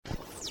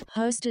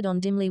Hosted on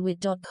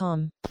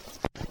dimlywit.com.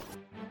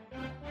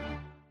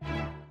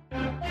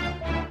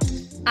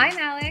 I'm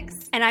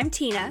Alex. And I'm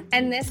Tina.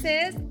 And this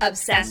is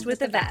Obsessed with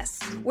the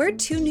Best. We're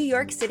two New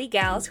York City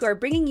gals who are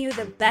bringing you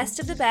the best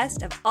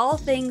of all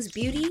things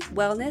beauty,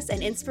 wellness,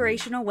 and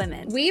inspirational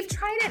women. We've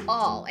tried it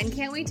all and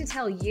can't wait to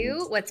tell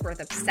you what's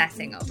worth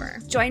obsessing over.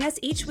 Join us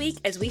each week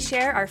as we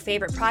share our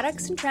favorite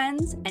products and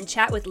trends and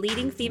chat with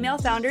leading female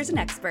founders and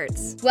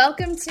experts.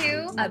 Welcome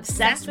to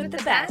Obsessed with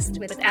the Best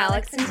with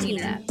Alex and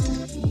Tina.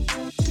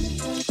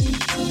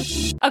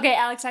 Okay,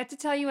 Alex, I have to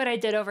tell you what I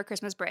did over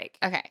Christmas break.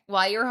 Okay,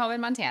 while you were home in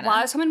Montana. While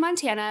I was home in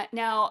Montana.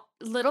 Now,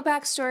 little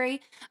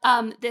backstory.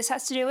 This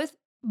has to do with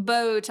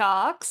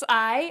Botox.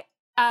 I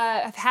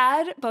have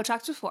had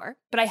Botox before,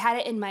 but I had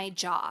it in my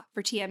jaw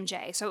for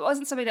TMJ. So it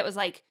wasn't something that was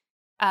like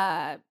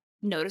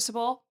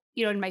noticeable,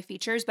 in my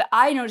features. But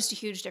I noticed a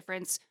huge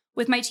difference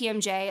with my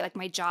TMJ, like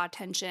my jaw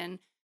tension.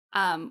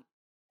 And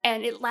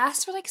it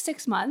lasts for like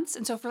 6 months.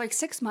 And so for like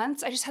 6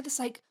 months, I just had this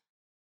like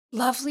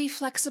lovely,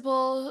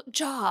 flexible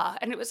jaw.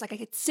 And it was like I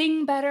could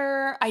sing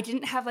better. I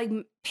didn't have like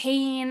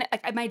pain.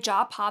 Like my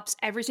jaw pops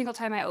every single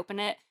time I open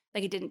it.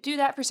 Like it didn't do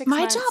that for 6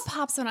 months. My jaw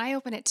pops when I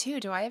open it too.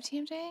 Do I have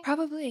TMJ?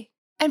 Probably.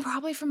 And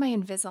probably from my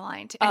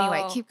Invisalign too.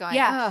 Anyway, keep going.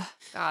 Yeah. Oh,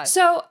 God.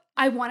 So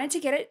I wanted to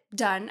get it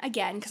done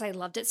again because I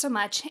loved it so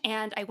much.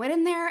 And I went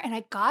in there and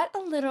I got a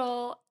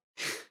little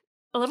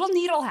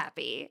needle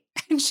happy.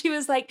 And she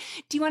was like,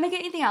 "Do you want to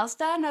get anything else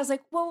done?" And I was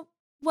like, "Well,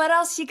 what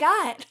else you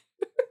got?"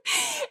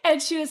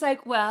 And she was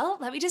like, "Well,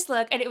 let me just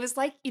look." And it was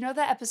like,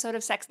 that episode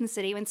of Sex and the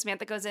City when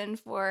Samantha goes in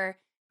for,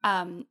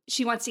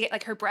 she wants to get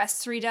like her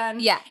breasts redone.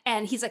 Yeah.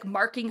 And he's like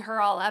marking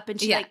her all up and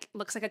she like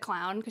looks like a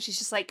clown because she's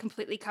just like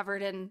completely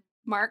covered in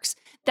marks.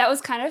 That was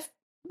kind of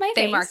my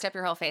face. They marked up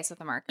your whole face with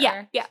a marker.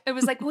 Yeah. Yeah. It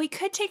was like, well, we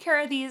could take care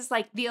of these,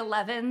 like the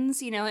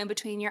 11s, in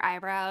between your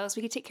eyebrows.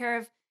 We could take care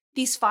of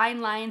these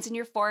fine lines in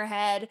your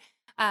forehead.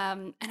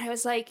 And I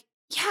was like,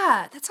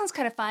 yeah, that sounds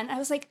kind of fun. I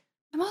was like,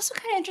 I'm also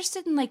kind of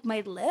interested in like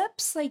my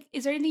lips. Like,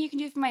 is there anything you can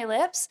do for my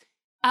lips?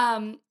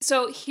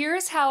 So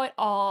here's how it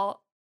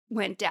all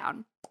went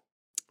down.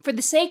 For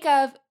the sake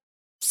of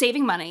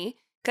saving money,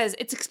 because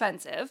it's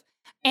expensive,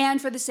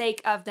 and for the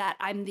sake of that,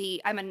 I'm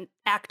an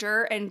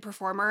actor and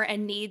performer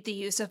and need the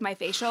use of my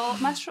facial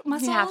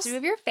muscles. You have to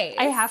move your face.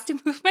 I have to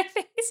move my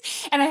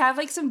face. And I have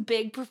like some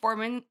big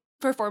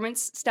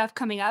performance stuff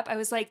coming up. I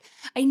was like,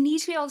 I need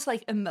to be able to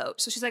like emote.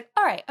 So she's like,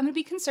 all right, I'm going to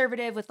be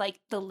conservative with like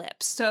the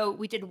lips. So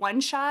we did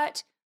one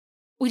shot.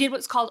 We did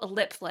what's called a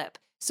lip flip.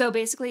 So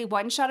basically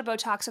 1 shot of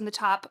Botox on the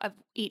top of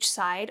each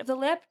side of the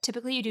lip.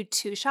 Typically you do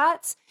 2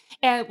 shots.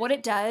 And what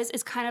it does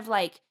is kind of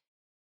like,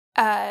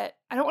 I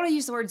don't want to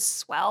use the word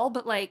swell,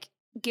 but like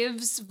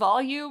gives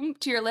volume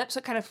to your lip. So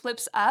it kind of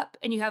flips up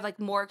and you have like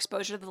more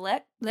exposure to the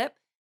lip. Now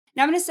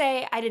I'm going to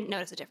say I didn't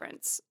notice a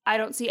difference. I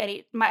don't see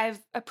any, I have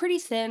a pretty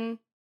thin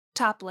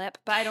top lip,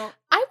 but I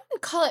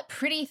wouldn't call it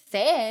pretty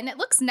thin. It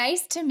looks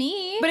nice to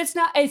me. But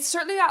it's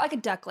certainly not like a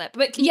duck lip.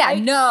 But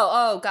no.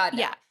 Oh God. No.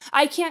 Yeah.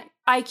 I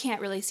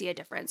can't really see a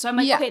difference. So I'm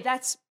like, okay,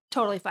 that's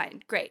totally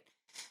fine. Great.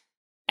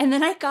 And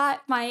then I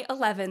got my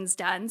 11s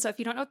done. So if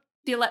you don't know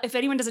if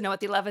anyone doesn't know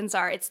what the 11s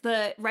are, it's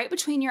the right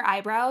between your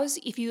eyebrows.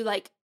 If you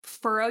like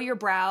furrow your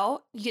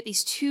brow, you get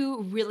these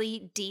 2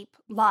 really deep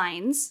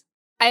lines.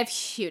 I have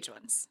huge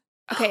ones.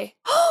 Okay.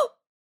 Oh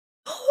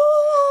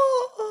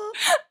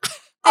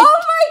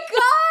my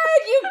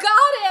God, you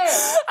got it.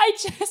 I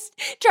just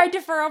tried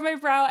to furrow my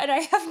brow and I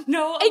have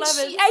no 11s.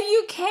 And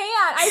you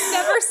can't. I've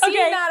never seen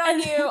that on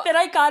you. Then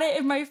I got it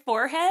in my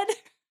forehead.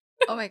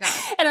 Oh my God.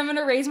 And I'm going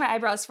to raise my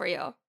eyebrows for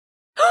you.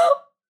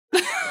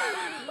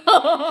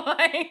 Oh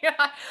my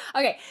God.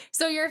 Okay,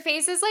 so your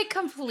face is like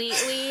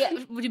completely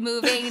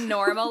moving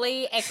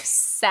normally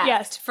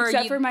except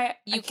for my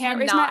you can't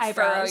raise my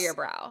eyebrows. Furrow your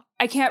brow.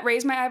 I can't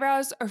raise my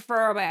eyebrows or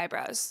furrow my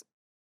eyebrows.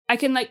 I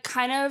can like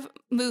kind of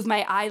move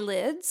my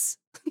eyelids.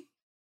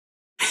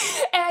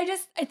 And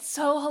it's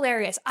so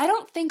hilarious. I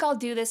don't think I'll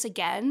do this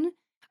again.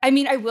 I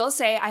mean, I will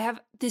say I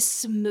have the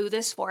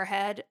smoothest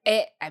forehead.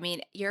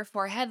 Your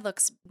forehead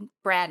looks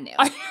brand new.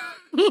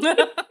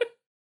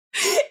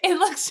 It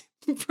looks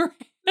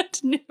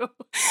brand new.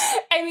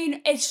 I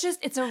mean,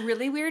 it's a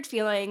really weird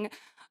feeling.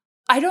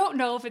 I don't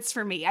know if it's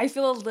for me. I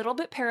feel a little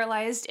bit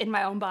paralyzed in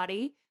my own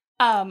body.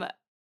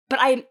 But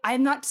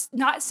I'm not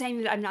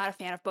saying that I'm not a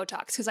fan of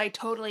Botox because I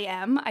totally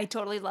am. I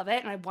totally love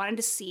it. And I wanted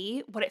to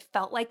see what it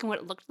felt like and what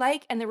it looked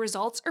like. And the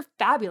results are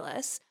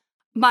fabulous.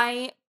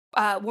 My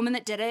woman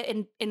that did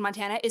it in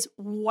Montana is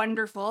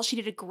wonderful. She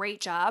did a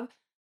great job.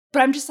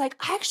 But I'm just like,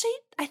 I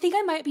think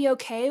I might be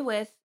okay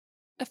with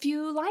a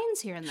few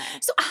lines here and there.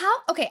 So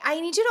I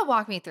need you to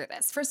walk me through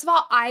this. First of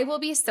all, I will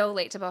be so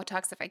late to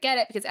Botox if I get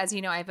it because as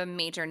you know, I have a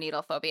major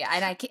needle phobia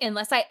and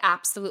unless I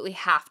absolutely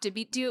have to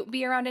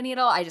be around a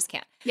needle, I just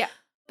can't. Yeah.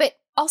 But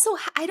also,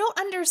 I don't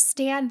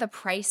understand the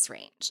price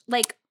range.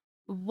 Like,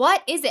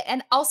 What is it?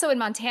 And also in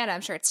Montana,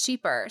 I'm sure it's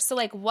cheaper. So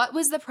like, what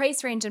was the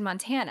price range in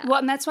Montana? Well,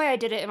 and that's why I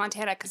did it in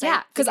Montana.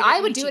 Because I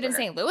would do it in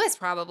St. Louis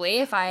probably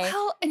if I.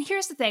 Well, and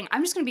here's the thing.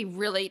 I'm just going to be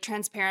really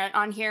transparent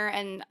on here,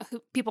 and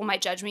people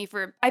might judge me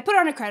for. I put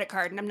on a credit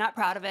card, and I'm not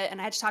proud of it. And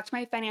I had to talk to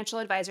my financial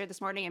advisor this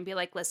morning and be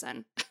like,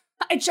 "Listen,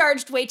 I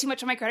charged way too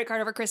much on my credit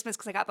card over Christmas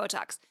because I got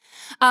Botox.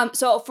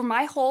 So for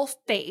my whole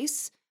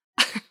face,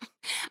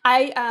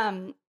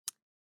 I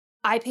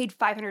paid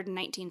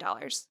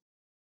 $519.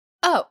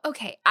 Oh,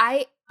 okay.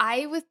 I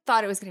would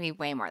thought it was going to be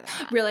way more than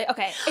that. Really?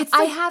 Okay.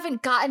 I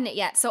haven't gotten it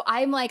yet, so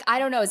I'm like, I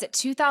don't know. Is it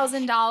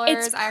 $2,000?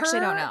 I actually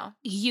don't know.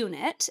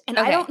 Unit, and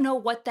Okay. I don't know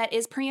what that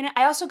is per unit.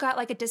 I also got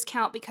like a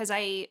discount because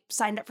I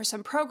signed up for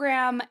some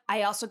program.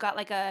 I also got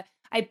like I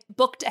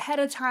booked ahead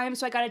of time,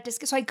 so I got a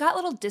discount. So I got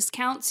little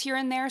discounts here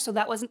and there, so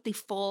that wasn't the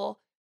full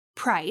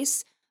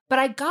price. But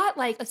I got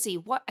like, let's see,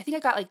 what I think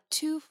I got like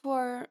 2,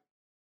 4,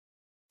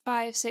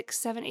 5, 6,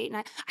 7, 8,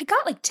 9. I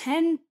got like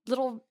 10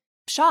 little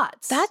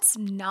shots. That's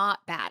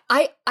not bad.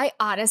 I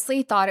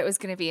honestly thought it was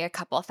going to be a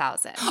couple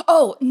thousand.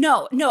 Oh,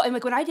 no. And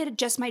like when I did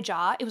just my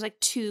jaw, it was like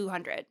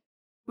 200.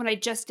 When I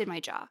just did my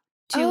jaw,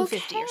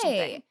 250 or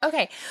something.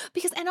 Okay.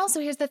 Because, and also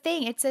here's the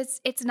thing. It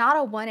says it's not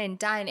a one and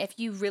done. If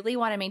you really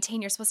want to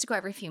maintain, you're supposed to go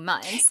every few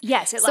months.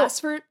 Yes, it's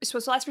supposed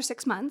to last for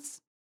 6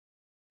 months.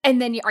 And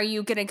then are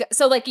you going to go?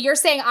 So like you're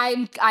saying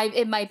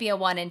it might be a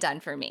one and done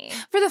for me.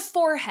 For the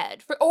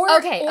forehead. Or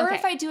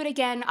if I do it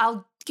again,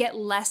 I'll get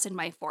less in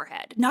my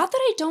forehead. Not that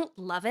I don't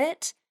love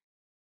it,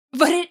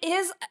 but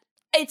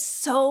it's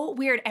so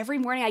weird. Every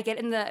morning I get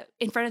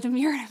in front of the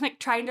mirror and I'm like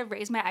trying to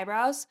raise my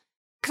eyebrows.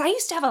 Because I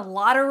used to have a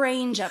lot of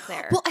range up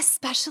there. Well,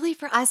 especially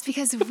for us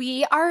because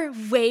we are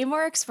way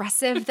more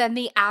expressive than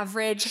the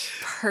average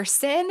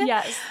person.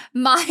 Yes.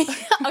 The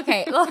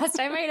last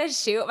time I had a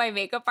shoot, my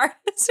makeup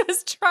artist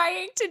was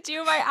trying to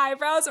do my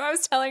eyebrows when I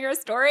was telling her a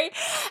story.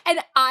 And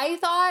I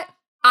thought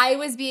I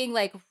was being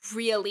like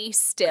really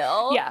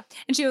still. Yeah.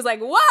 And she was like,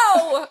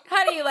 whoa,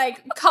 honey,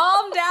 like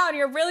calm down.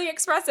 You're really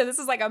expressive. This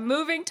is like a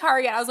moving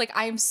target. I was like,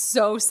 I'm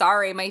so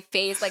sorry. My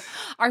face, like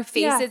our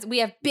faces, we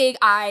have big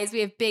eyes.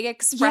 We have big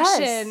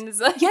expressions.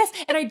 Yes.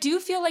 And I do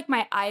feel like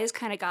my eyes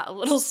kind of got a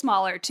little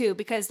smaller too,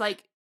 because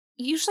like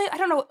usually, I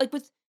don't know, like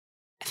if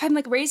I'm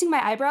like raising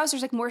my eyebrows,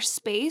 there's like more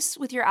space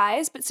with your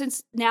eyes. But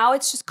since now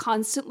it's just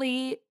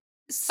constantly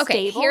stable.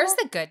 Okay, here's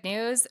the good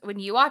news. When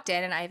you walked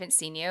in and I haven't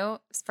seen you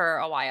for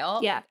a while,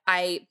 yeah,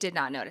 I did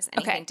not notice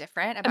anything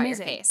different about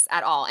Amazing. your face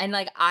at all. And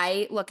like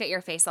I look at your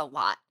face a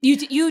lot.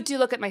 You do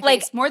look at my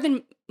face more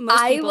than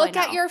most people I look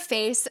at your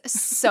face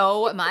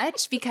so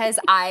much because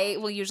I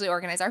will usually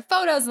organize our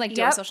photos and like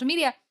do our social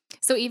media.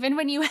 So even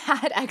when you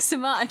had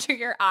eczema under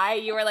your eye,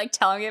 you were like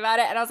telling me about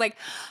it. And I was like,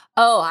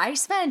 oh, I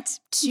spent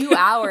 2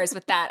 hours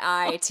with that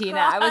eye, Tina.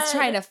 I was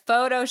trying to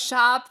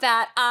Photoshop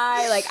that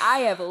eye. Like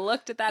I have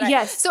looked at that eye.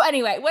 Yes. So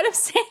anyway, what I'm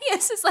saying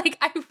is like,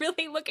 I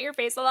really look at your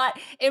face a lot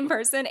in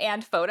person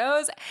and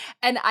photos.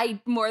 And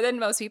more than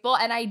most people.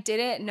 And I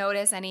didn't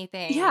notice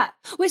anything. Yeah.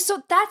 Well,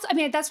 so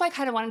that's why I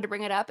kind of wanted to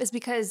bring it up is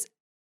because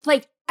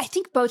like, I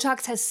think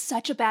Botox has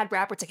such a bad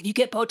rap where it's like, if you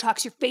get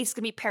Botox, your face is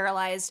going to be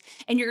paralyzed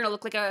and you're going to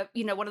look like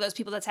one of those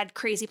people that's had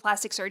crazy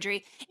plastic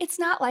surgery. It's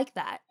not like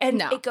that.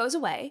 And it goes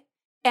away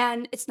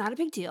and it's not a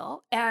big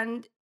deal.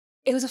 And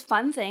it was a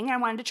fun thing. And I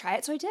wanted to try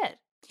it. So I did.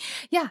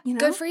 Yeah.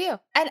 Good for you.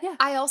 And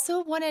I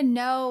also want to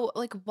know,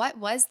 like, what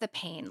was the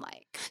pain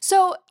like?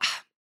 So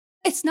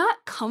it's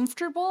not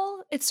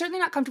comfortable. It's certainly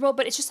not comfortable,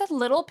 but it's just a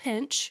little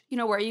pinch,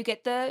 where you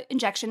get the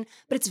injection,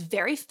 but it's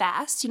very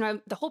fast.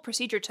 The whole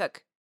procedure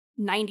took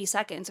 90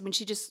 seconds. I mean,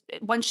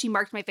 once she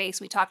marked my face,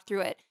 we talked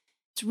through it.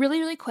 It's really,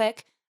 really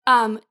quick.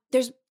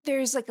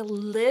 There's like a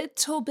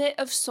little bit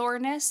of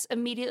soreness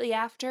immediately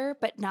after,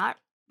 but not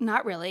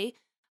really.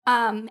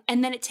 And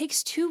then it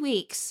takes 2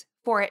 weeks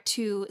for it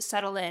to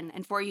settle in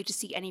and for you to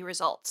see any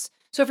results.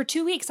 So for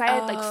 2 weeks, I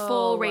had like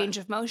full range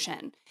of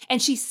motion.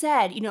 And she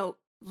said,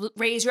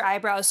 raise your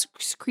eyebrows,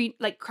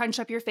 crunch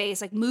up your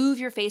face, like move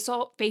your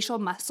facial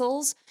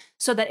muscles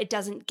so that you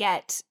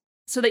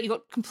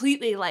don't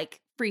completely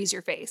like freeze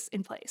your face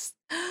in place.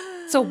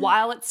 So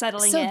while it's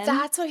settling in. So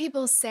that's what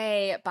people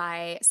say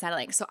by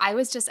settling. So I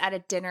was just at a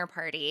dinner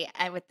party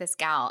with this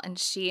gal and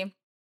she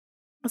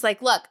was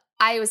like, look,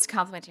 I was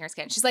complimenting her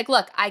skin. She's like,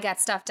 look, I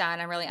got stuff done.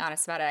 I'm really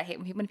honest about it. I hate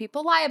when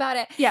people lie about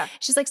it. Yeah.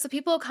 She's like, so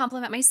people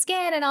compliment my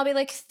skin and I'll be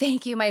like,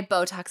 thank you. My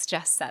Botox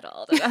just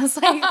settled. And I was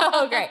like,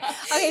 oh, great.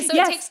 Okay.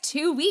 So it takes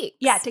 2 weeks.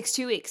 Yeah. It takes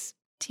 2 weeks.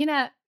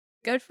 Tina,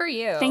 good for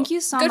you. Thank you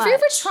so much. Good for you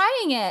for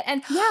trying it.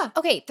 And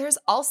okay, did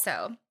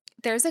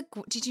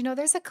you know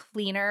there's a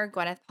cleaner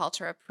Gwyneth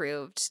Paltrow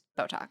approved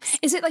Botox?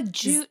 Is it like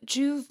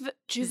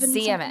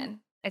Xeomin?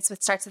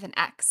 It starts with an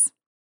X.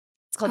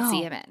 It's called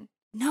Xeomin.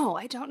 No,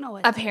 I don't know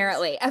what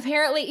Apparently,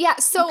 yeah.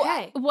 So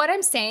what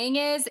I'm saying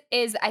is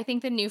I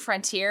think the new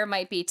frontier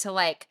might be to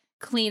like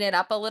clean it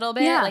up a little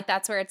bit. Yeah. Like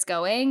that's where it's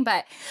going.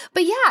 But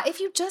yeah, if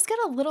you just get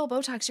a little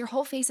Botox, your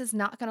whole face is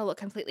not going to look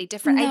completely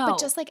different. No. But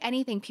just like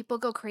anything, people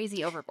go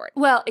crazy overboard.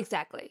 Well,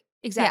 exactly.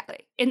 Yeah.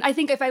 And I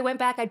think if I went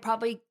back, I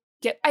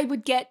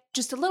would get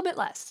just a little bit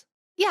less.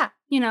 Yeah.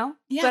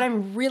 Yeah. But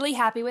I'm really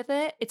happy with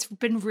it. It's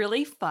been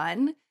really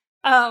fun.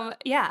 Yeah,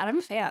 and I'm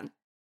a fan.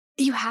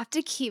 You have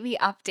to keep me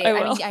updated.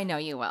 I mean, I know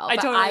you will. I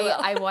totally will.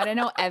 I want to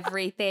know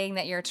everything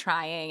that you're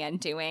trying and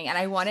doing. And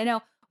I want to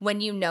know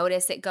when you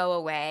notice it go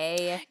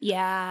away.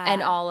 Yeah.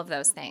 And all of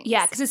those things.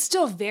 Yeah, because it's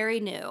still very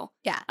new.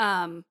 Yeah.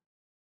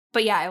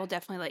 But yeah, I will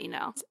definitely let you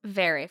know. It's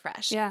very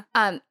fresh. Yeah.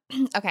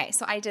 Okay,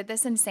 so I did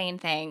this insane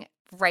thing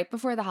right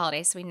before the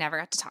holidays, so we never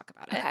got to talk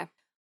about it. Okay.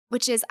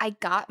 Which is I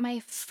got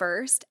my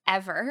first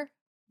ever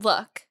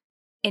look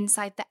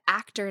inside the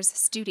actor's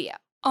studio.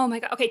 Oh my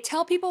God. Okay,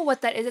 tell people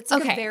what that is. It's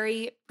like a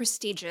very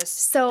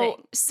prestigious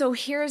thing. So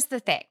here's the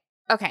thing.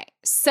 Okay,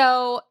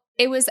 so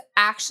it was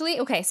actually,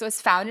 so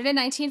it's founded in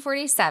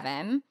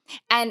 1947,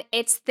 and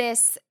it's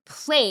this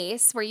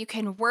place where you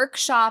can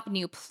workshop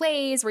new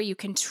plays, where you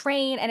can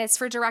train, and it's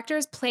for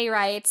directors,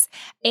 playwrights,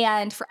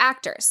 and for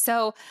actors.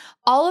 So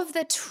all of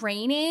the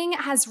training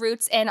has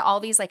roots in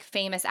all these like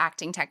famous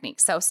acting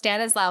techniques. So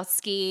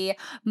Stanislavski,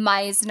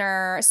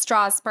 Meisner,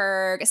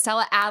 Strasberg,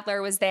 Stella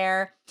Adler was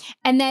there.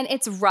 And then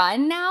it's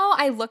run now.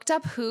 I looked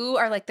up who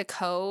are like the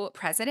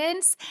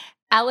co-presidents: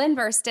 Ellen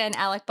Burstyn,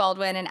 Alec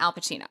Baldwin, and Al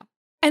Pacino.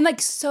 And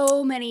like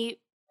so many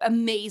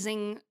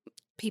amazing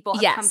people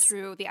have come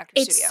through the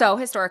Actors Studio. It's so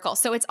historical.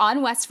 So it's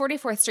on West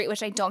 44th Street,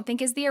 which I don't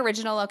think is the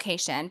original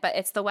location, but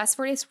it's the West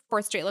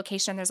 44th Street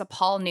location. There's a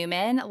Paul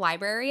Newman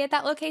library at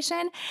that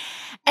location.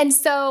 And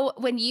so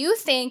when you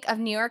think of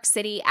New York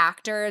City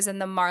actors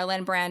and the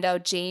Marlon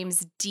Brando,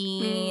 James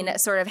Dean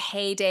sort of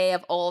heyday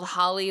of old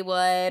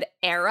Hollywood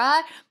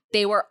era,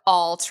 they were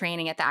all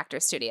training at the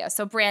Actors Studio.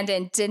 So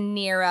Brandon, De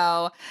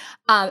Niro,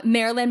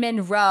 Marilyn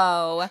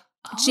Monroe,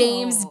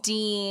 James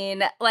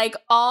Dean, like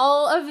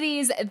all of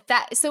these,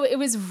 so it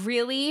was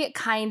really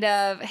kind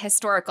of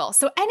historical.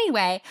 So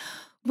anyway,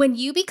 when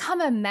you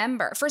become a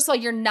member, first of all,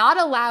 you're not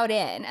allowed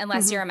in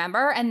unless you're a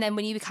member. And then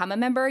when you become a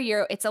member,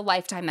 it's a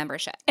lifetime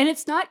membership. And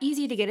it's not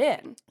easy to get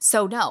in.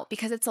 So no,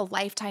 because it's a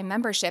lifetime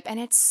membership and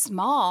it's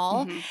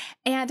small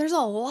and there's a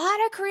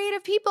lot of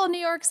creative people in New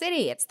York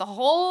City. It's the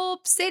whole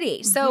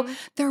city. So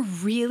they're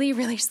really,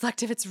 really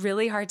selective. It's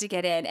really hard to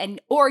get in,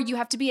 or you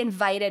have to be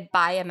invited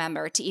by a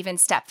member to even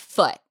step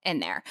foot in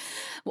there.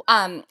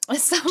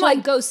 So to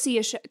like go see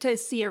a show, to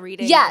see a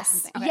reading.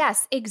 Yes,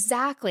 yes,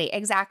 exactly.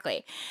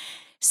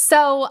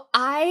 So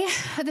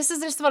this is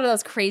just one of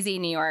those crazy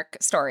New York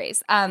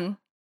stories.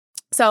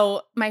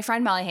 So my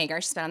friend Molly Hager,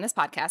 she's been on this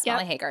podcast,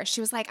 Molly Hager, she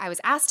was like, I was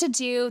asked to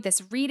do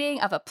this reading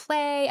of a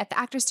play at the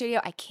Actors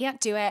Studio. I can't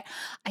do it.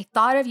 I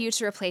thought of you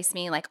to replace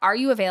me. Like, are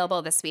you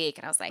available this week?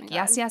 And I was like,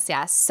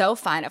 yes. So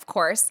fun, of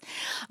course,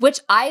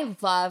 which I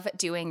love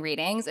doing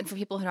readings. And for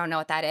people who don't know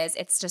what that is,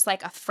 it's just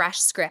like a fresh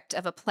script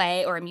of a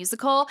play or a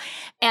musical.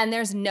 And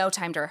there's no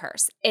time to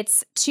rehearse.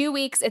 It's 2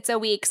 weeks, it's a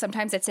week,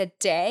 sometimes it's a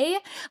day.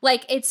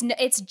 Like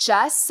it's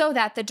just so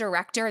that the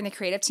director and the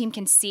creative team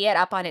can see it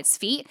up on its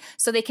feet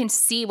so they can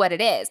see what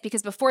it is,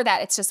 because before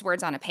that it's just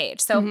words on a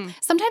page. So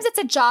sometimes it's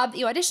a job that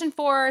you audition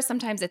for,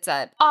 sometimes it's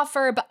an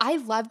offer, but I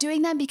love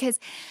doing them because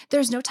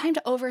there's no time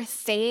to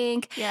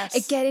overthink,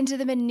 get into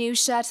the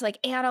minutia, to like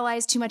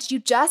analyze too much. You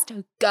just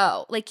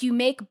go. Like you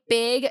make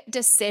big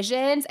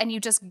decisions and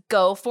you just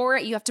go for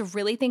it. You have to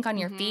really think on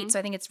your feet. So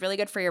I think it's really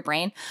good for your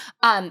brain.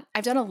 I've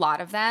done a lot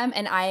of them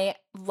and I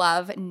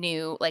love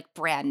new, like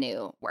brand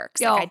new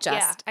works. Like I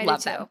just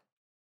love them.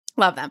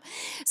 Love them.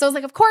 So I was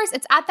like, of course,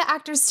 it's at the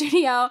Actors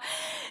Studio.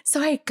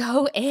 So I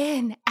go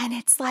in and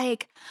it's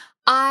like,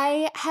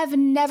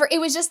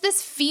 it was just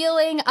this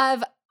feeling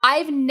of,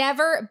 I've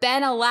never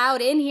been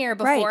allowed in here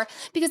before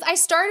because I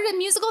started in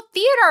musical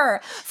theater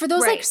for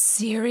those like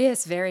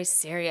serious, very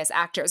serious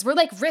actors. We're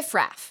like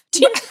riffraff. Do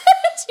you know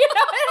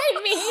what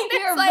I mean?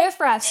 We're like,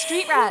 riffraff,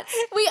 street rats.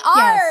 We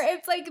are. Yes.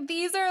 It's like,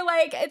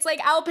 it's like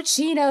Al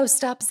Pacino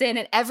steps in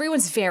and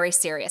everyone's very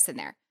serious in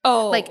there.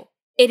 Oh. Like,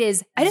 it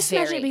is. I just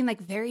imagine it being like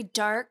very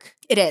dark.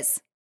 It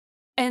is.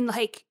 And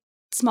like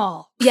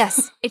small.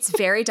 Yes. It's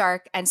very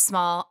dark and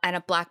small and a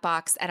black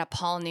box and a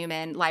Paul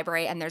Newman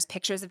library. And there's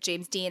pictures of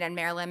James Dean and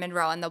Marilyn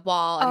Monroe on the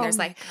wall. And there's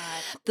like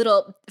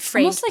little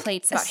framed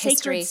plates about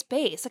history.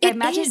 Space. Like I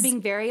imagine it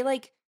being very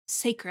like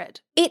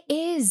sacred. It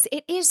is.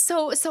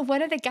 So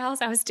one of the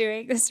gals I was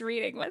doing this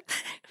reading with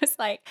was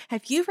like,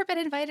 have you ever been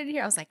invited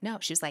here? I was like, no.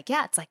 She was like,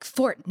 yeah, it's like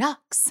Fort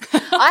Knox.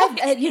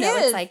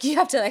 It's like, you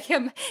have to like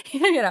him,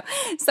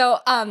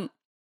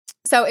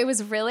 So it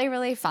was really,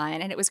 really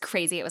fun. And it was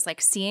crazy. It was like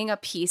seeing a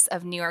piece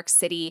of New York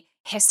City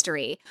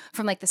history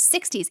from like the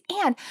 60s.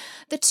 And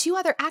the two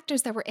other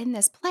actors that were in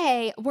this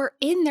play were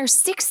in their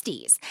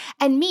 60s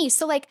and me.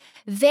 So like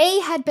they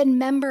had been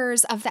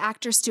members of the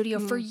Actors Studio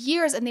for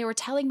years and they were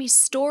telling me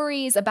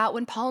stories about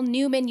when Paul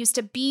Newman used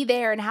to be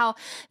there and how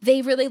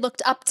they really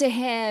looked up to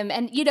him.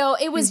 And,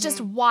 it was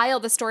just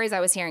wild, the stories I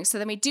was hearing. So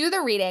then we do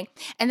the reading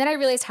and then I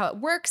realized how it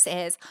works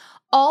is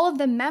all of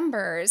the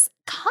members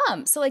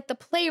come. So like the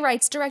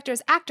playwrights,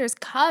 directors, actors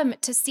come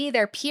to see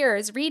their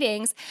peers'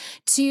 readings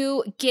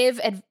to give,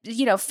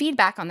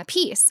 feedback on the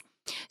piece.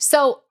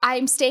 So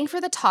I'm staying for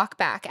the talk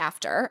back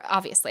after,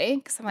 obviously,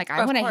 because I'm like,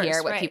 I want to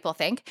hear what people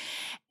think.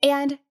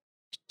 And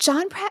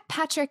John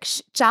Patrick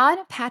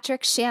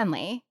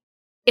Shanley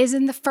is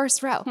in the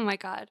first row. Oh my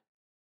God.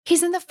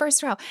 He's in the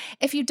first row.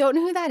 If you don't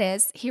know who that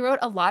is, he wrote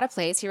a lot of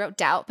plays. He wrote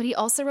Doubt, but he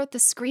also wrote the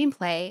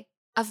screenplay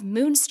of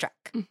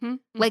Moonstruck. Like God,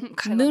 I love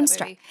that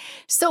Moonstruck. movie.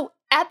 So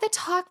at the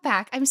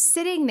talkback, I'm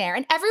sitting there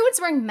and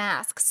everyone's wearing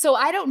masks. So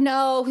I don't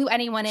know who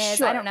anyone is.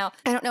 Sure. I don't know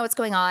what's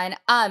going on.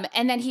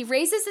 And then he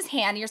raises his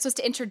hand. You're supposed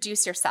to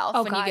introduce yourself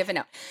when you give a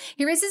note.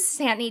 He raises his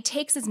hand and he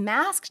takes his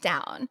mask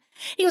down.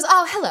 He goes,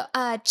 "Oh,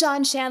 hello,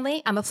 John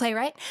Shanley. I'm a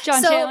playwright."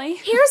 John Shanley.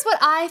 Here's what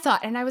I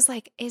thought. And I was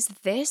like, is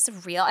this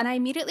real? And I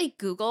immediately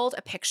Googled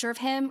a picture of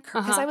him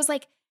because I was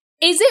like,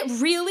 is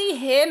it really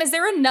him? Is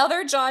there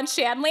another John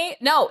Shanley?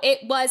 No, it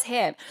was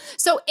him.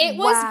 So it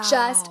was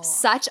just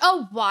such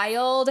a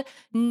wild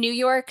New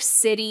York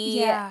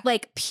City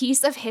like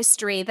piece of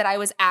history that I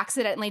was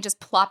accidentally just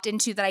plopped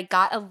into, that I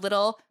got a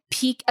little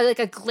peek, like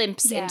a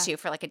glimpse into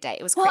for like a day.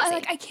 It was crazy.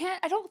 Well,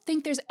 I don't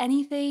think there's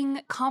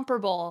anything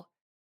comparable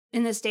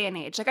in this day and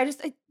age. Like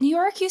New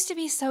York used to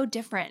be so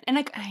different. And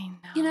like, I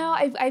know. You know,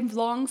 I've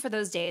longed for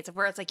those days of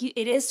where it's like,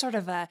 it is sort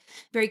of a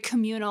very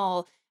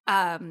communal,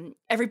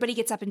 everybody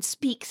gets up and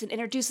speaks and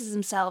introduces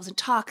themselves and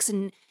talks,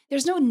 and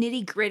there's no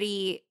nitty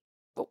gritty.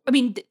 I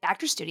mean, the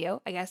Actors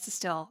Studio, I guess, is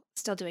still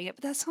doing it,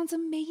 but that sounds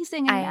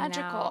amazing and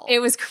magical. It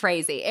was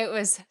crazy. It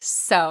was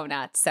so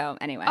nuts. So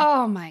anyway.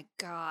 Oh my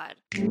God.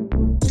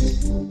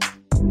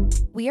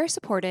 We are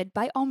supported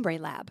by Ombre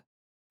Lab.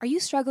 Are you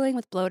struggling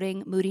with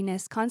bloating,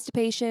 moodiness,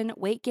 constipation,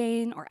 weight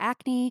gain, or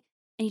acne,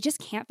 and you just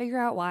can't figure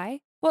out why?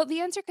 Well,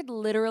 the answer could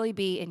literally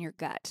be in your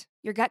gut.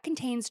 Your gut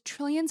contains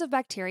trillions of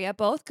bacteria,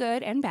 both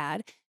good and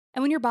bad.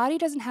 And when your body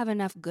doesn't have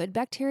enough good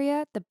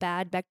bacteria, the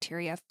bad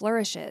bacteria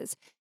flourishes.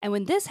 And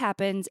when this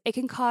happens, it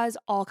can cause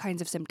all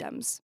kinds of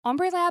symptoms.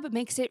 Ombre Lab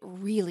makes it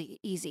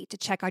really easy to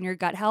check on your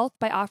gut health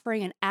by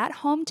offering an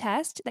at-home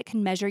test that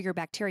can measure your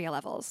bacteria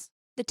levels.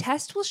 The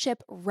test will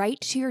ship right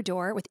to your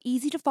door with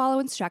easy-to-follow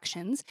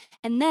instructions.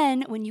 And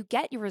then when you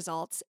get your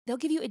results, they'll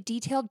give you a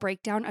detailed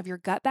breakdown of your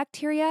gut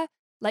bacteria,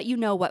 let you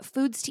know what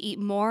foods to eat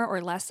more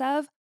or less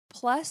of,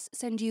 plus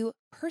send you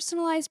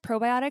personalized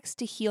probiotics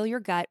to heal your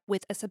gut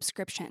with a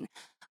subscription.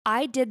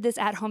 I did this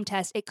at-home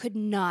test. It could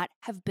not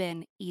have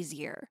been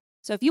easier.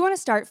 So if you want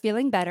to start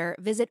feeling better,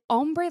 visit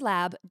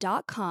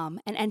ombrelab.com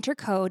and enter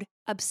code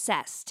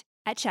OBSESSED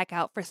at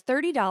checkout for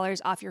 $30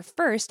 off your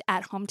first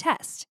at-home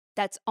test.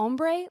 That's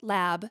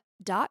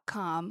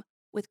ombrelab.com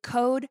with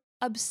code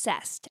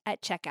OBSESSED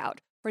at checkout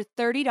for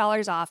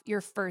 $30 off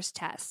your first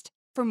test.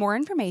 For more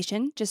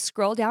information, just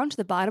scroll down to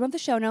the bottom of the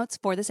show notes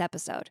for this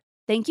episode.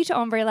 Thank you to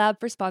Ombre Lab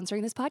for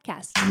sponsoring this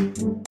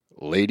podcast.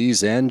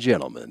 Ladies and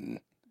gentlemen.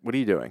 What are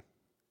you doing?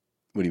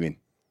 What do you mean?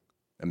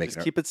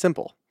 Just keep it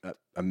simple.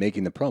 I'm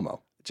making the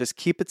promo. Just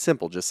keep it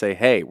simple. Just say,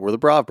 hey, we're the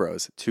Brav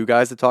Bros. Two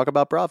guys that talk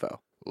about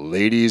Bravo.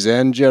 Ladies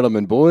and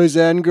gentlemen, boys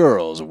and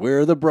girls,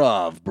 we're the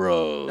Brav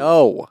Bros.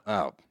 No.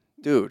 Oh.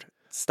 Dude,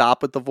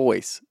 stop with the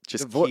voice.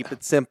 Just keep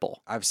it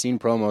simple. I've seen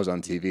promos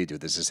on TV,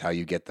 dude. This is how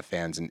you get the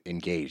fans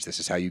engaged. This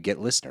is how you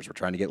get listeners. We're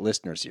trying to get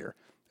listeners here.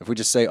 If we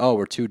just say, oh,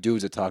 we're two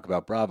dudes that talk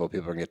about Bravo,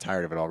 people are going to get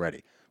tired of it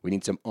already. We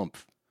need some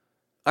oomph.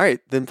 All right,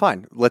 then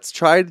fine. Let's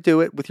try to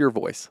do it with your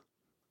voice.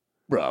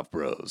 Brav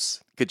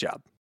Bros. Good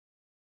job.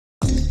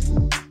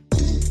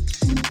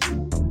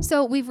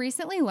 So we've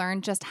recently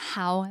learned just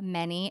how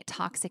many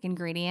toxic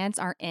ingredients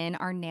are in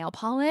our nail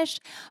polish,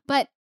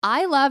 but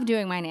I love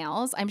doing my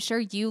nails. I'm sure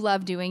you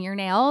love doing your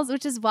nails,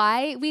 which is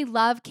why we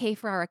love K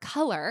Ferrara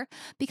Color,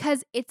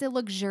 because it's a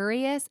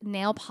luxurious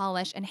nail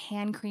polish and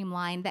hand cream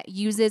line that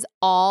uses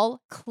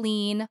all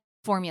clean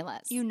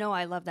formulas. You know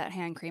I love that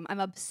hand cream. I'm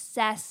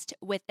obsessed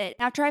with it.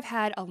 After I've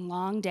had a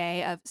long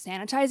day of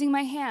sanitizing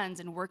my hands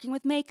and working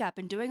with makeup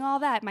and doing all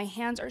that, my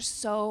hands are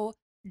so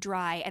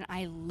dry, and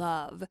I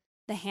love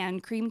the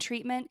hand cream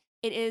treatment.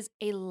 It is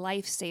a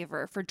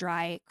lifesaver for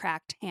dry,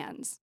 cracked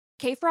hands.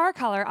 K Ferrara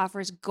Color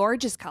offers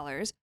gorgeous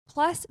colors,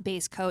 plus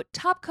base coat,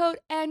 top coat,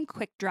 and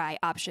quick dry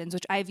options,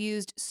 which I've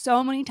used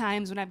so many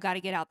times when I've got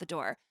to get out the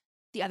door.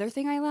 The other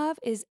thing I love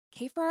is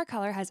K Ferrara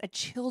Color has a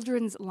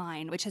children's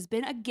line, which has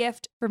been a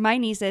gift for my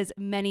nieces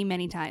many,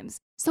 many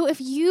times. So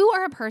if you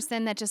are a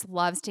person that just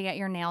loves to get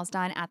your nails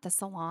done at the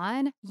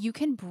salon, you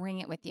can bring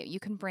it with you. You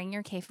can bring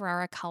your K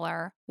Ferrara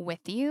Color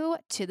with you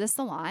to the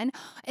salon.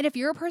 And if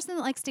you're a person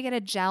that likes to get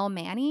a gel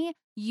mani,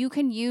 you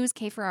can use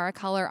K Ferrara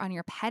Color on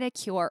your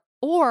pedicure,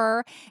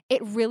 or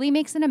it really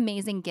makes an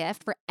amazing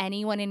gift for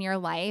anyone in your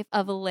life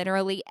of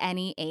literally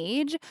any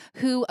age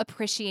who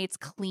appreciates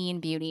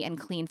clean beauty and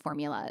clean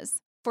formulas.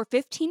 For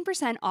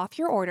 15% off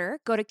your order,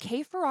 go to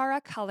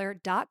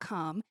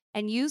kferraracolor.com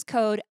and use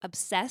code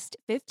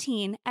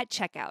OBSESSED15 at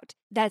checkout.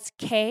 That's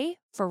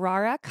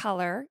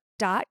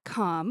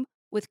kferraracolor.com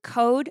with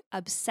code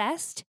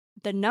OBSESSED,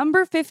 the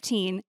number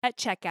 15 at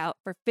checkout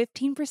for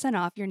 15%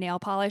 off your nail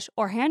polish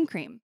or hand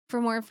cream. For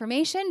more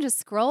information, just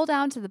scroll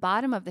down to the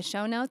bottom of the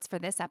show notes for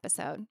this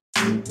episode.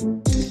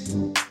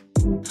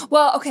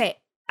 Well, okay.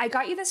 I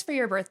got you this for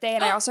your birthday,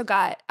 and I also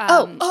got...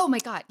 oh my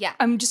God, yeah.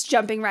 I'm just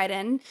jumping right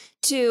in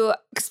to,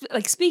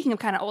 like, speaking of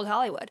kind of old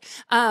Hollywood.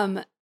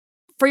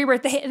 for your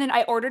birthday. And then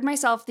I ordered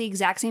myself the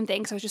exact same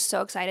thing because I was just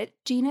so excited.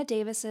 Gina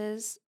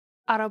Davis's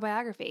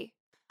autobiography.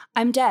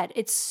 I'm Dead.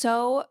 It's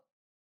so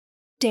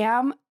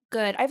damn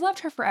good. I've loved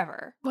her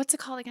forever. What's it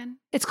called again?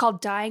 It's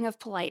called Dying of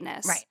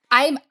Politeness. Right.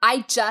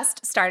 I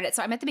just started it.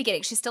 So I'm at the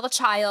beginning. She's still a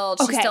child.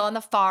 She's Okay. still on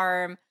the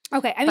farm.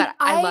 Okay. I mean, But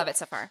I love it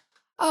so far.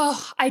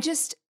 Oh, I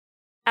just,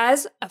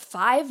 as a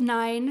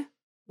 5'9"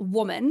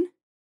 woman,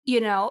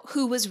 you know,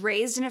 who was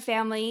raised in a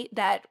family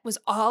that was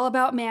all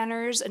about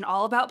manners and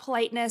all about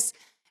politeness,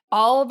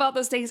 all about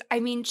those things. I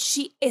mean,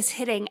 she is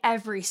hitting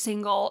every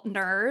single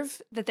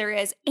nerve that there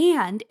is.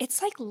 And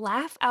it's like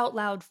laugh out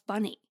loud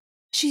funny.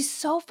 She's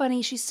so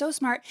funny. She's so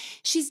smart.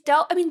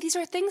 I mean, these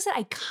are things that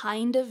I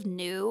kind of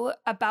knew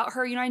about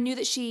her. You know, I knew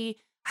that she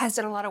has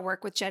done a lot of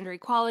work with gender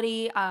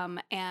equality.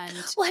 And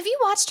Well, have you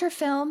watched her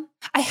film?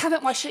 I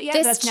haven't watched it yet.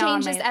 This That's now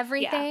on Changes my-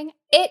 Everything.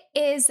 It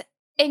is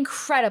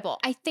incredible.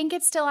 I think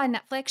it's still on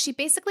Netflix. She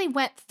basically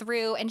went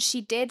through and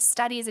she did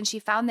studies and she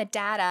found the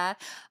data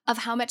of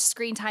how much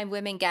screen time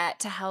women get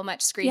to how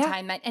much screen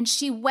time men. And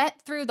she went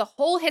through the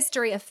whole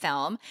history of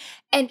film,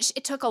 and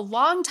it took a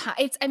long time.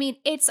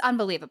 It's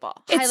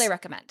unbelievable. Highly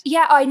recommend.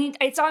 Yeah,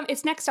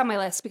 it's next on my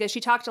list because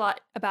she talked a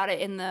lot about it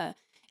in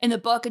the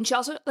book, and she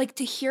also like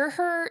to hear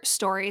her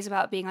stories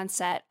about being on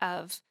set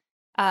of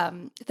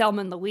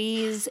Thelma and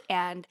Louise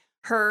and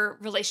her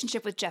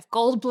relationship with Jeff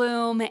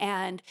Goldblum,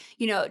 and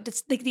you know,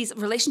 just like these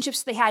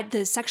relationships they had,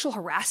 the sexual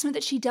harassment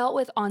that she dealt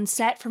with on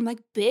set from like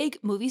big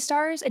movie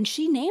stars, and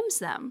she names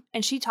them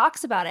and she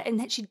talks about it,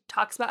 and she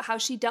talks about how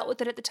she dealt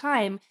with it at the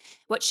time,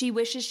 what she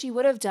wishes she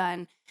would have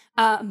done.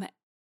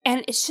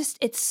 And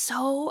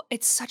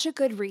it's such a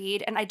good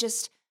read, and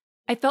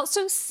I felt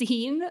so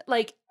seen,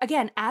 like,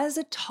 again, as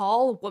a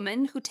tall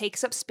woman who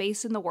takes up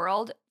space in the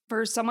world,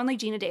 for someone like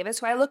Gina Davis,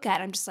 who I look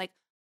at, I'm just like,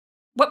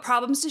 what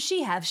problems does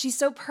she have? She's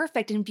so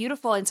perfect and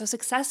beautiful and so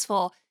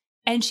successful.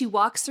 And she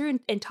walks through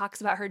and talks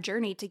about her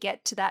journey to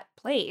get to that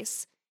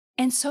place.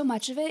 And so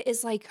much of it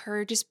is like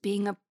her just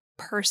being a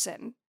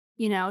person.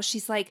 You know,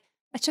 she's like,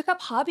 I took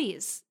up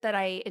hobbies that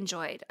I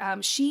enjoyed.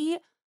 She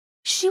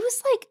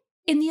was like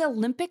in the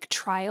Olympic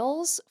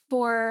trials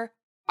for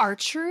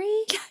archery.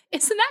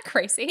 Isn't that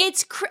crazy?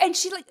 And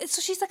she's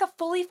like a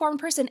fully formed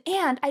person.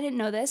 And I didn't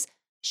know this.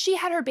 She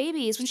had her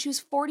babies when she was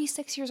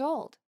 46 years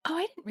old. Oh,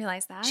 I didn't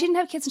realize that. She didn't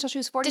have kids until she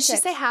was 46. Did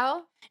she say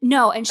how?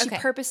 No, and she Okay.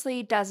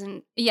 purposely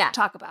doesn't Yeah.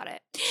 talk about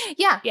it.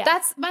 Yeah. Yeah.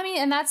 That's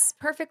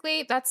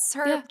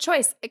her Yeah.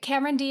 choice.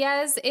 Cameron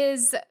Diaz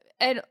is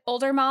an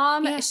older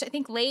mom, Yeah. I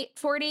think late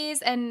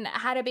 40s, and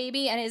had a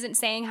baby and isn't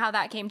saying how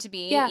that came to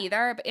be Yeah.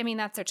 either. But I mean,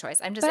 that's their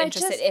choice. I'm just But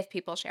interested if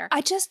people share.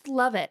 I just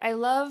love it. I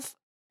love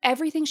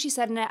everything she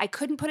said in it. I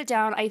couldn't put it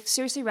down. I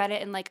seriously read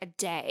it in like a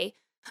day.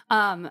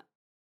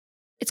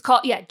 It's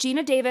called,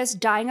 Gina Davis,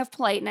 Dying of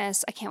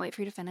Politeness. I can't wait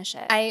for you to finish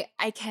it.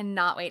 I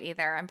cannot wait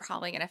either. I'm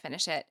probably going to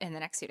finish it in the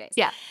next few days.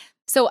 Yeah.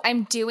 So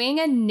I'm doing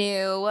a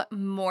new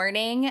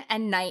morning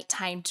and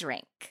nighttime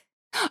drink.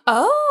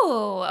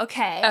 Oh,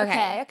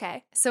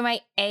 okay. So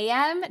my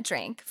AM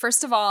drink,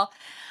 first of all,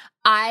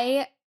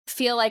 I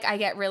feel like I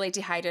get really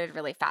dehydrated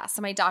really fast.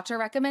 So my doctor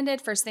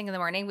recommended first thing in the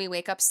morning, we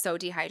wake up so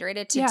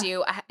dehydrated to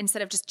do,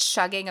 instead of just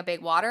chugging a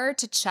big water,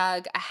 to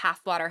chug a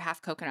half water,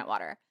 half coconut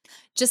water.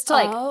 Just to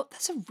Oh,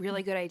 that's a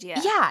really good idea.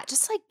 yeah,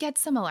 just like get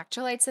some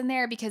electrolytes in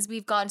there because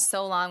we've gone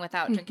so long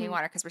without drinking Mhm.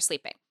 water because we're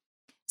sleeping.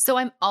 So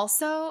I'm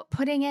also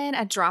putting in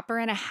a dropper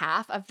and a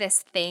half of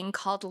this thing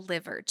called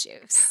liver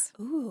juice.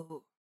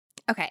 Ooh.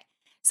 Okay.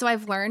 So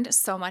I've learned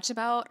so much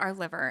about our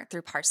liver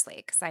through Parsley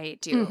because I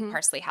do Mhm.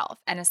 Parsley Health,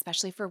 and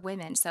especially for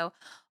women. So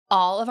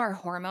all of our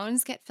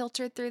hormones get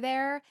filtered through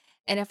there.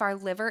 And if our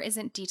liver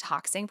isn't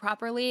detoxing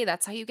properly,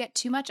 that's how you get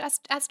too much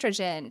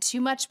estrogen, too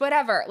much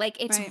whatever. Like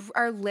Right.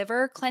 our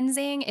liver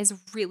cleansing is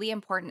really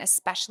important,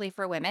 especially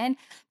for women,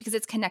 because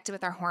it's connected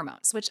with our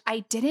hormones, which I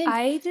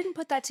didn't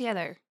put that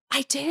together.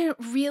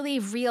 really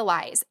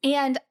realize.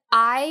 And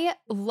I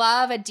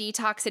love a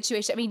detox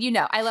situation. I mean, you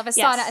know, I love a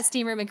sauna, Yes. a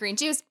steam room, and green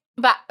juice.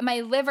 But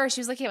my liver, she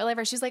was looking at my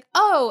liver. She was like,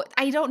 oh,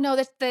 I don't know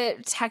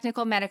the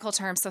technical medical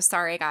term. So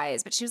sorry,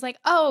 guys. But she was like,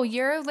 oh,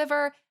 your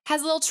liver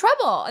has a little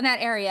trouble in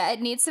that area. It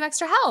needs some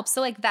extra help.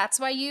 So like, that's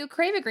why you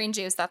crave a green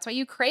juice. That's why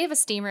you crave a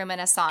steam room and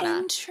a sauna.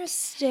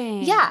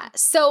 Interesting. Yeah.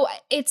 So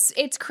it's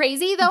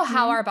crazy though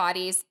how Mhm. our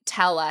bodies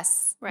tell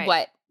us Right.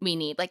 what we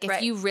need. Like if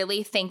Right. you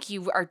really think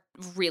you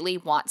really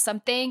want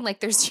something, like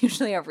there's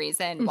usually a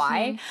reason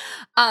why.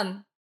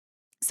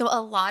 So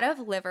a lot of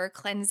liver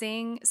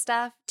cleansing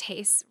stuff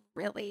tastes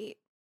really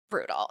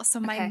brutal. So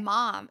my Okay.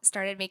 mom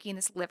started making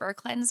this liver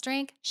cleanse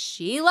drink.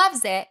 She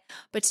loves it,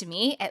 but to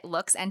me it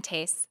looks and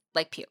tastes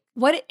like puke.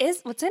 What's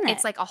in it?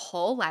 It's like a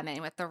whole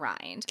lemon with the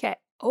rind. okay.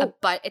 Oh,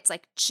 But it's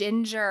like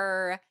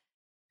ginger,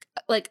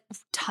 like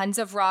tons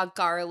of raw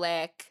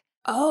garlic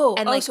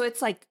and like- so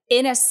it's like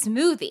in a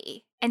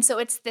smoothie. And so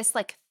it's this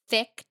like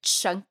thick,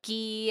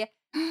 chunky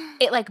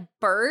It like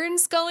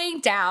burns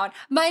going down.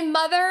 My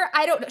mother,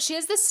 I don't know. She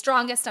has the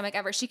strongest stomach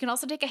ever. She can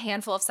also take a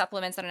handful of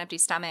supplements on an empty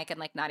stomach and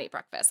like not eat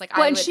breakfast. Like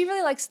Well, I and would, she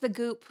really likes the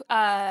Goop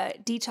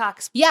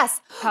detox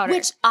yes, powder.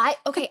 which I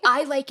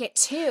like it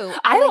too.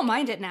 I like- don't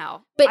mind it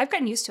now, but I've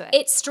gotten used to it.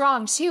 It's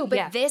strong too, but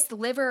Yeah. this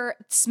liver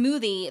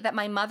smoothie that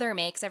my mother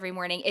makes every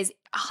morning is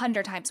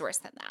 100 times worse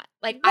than that.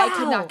 Like I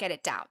could Wow. not get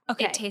it down.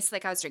 Okay. It tastes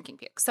like I was drinking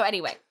puke. So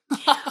anyway,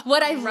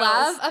 what I Gross.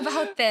 love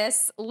about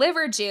this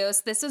liver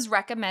juice, this was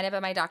recommended by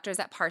my doctors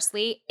at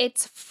Parsley.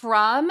 It's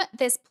from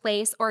this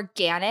place,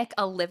 Organic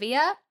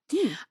Olivia.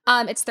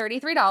 It's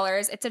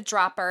 $33. It's a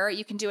dropper.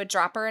 You can do a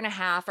dropper and a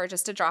half or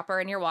just a dropper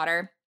in your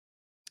water.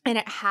 And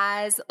it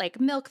has like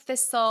milk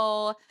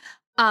thistle,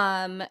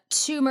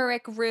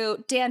 turmeric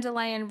root,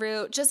 dandelion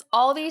root, just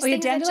all these Oh, yeah,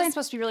 things. that dandelion's just-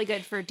 supposed to be really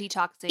good for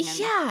detoxing. And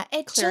yeah,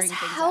 it clearing just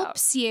things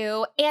helps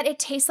you. And it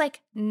tastes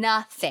like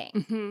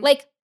nothing. Mhm.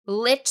 Like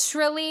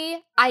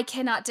literally, I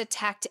cannot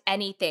detect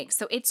anything.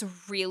 So it's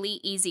really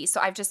easy. So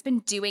I've just been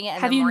doing it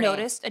in Have the you morning.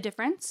 noticed a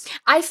difference?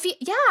 I feel,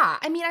 yeah.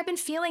 I mean, I've been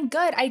feeling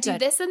good. I do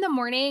Good. this in the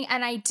morning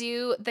and I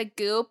do the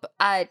Goop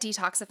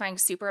detoxifying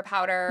super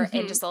powder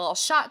in Mhm. just a little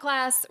shot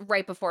glass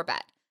right before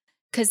bed.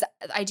 Because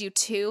I do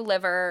 2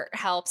 liver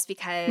helps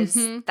because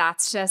Mhm.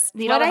 that's just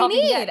Need what all the I help you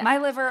can get. need. My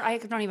liver, I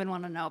don't even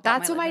want to know about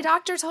That's what my liver.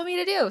 doctor told me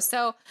to do.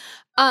 So,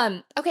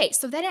 okay.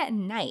 So then at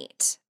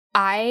night,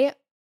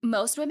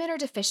 most women are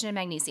deficient in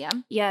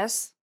magnesium.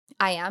 Yes.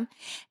 I am.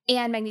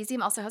 And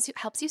magnesium also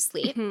helps you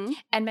sleep. Mhm.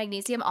 And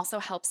magnesium also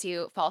helps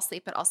you fall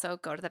asleep, but also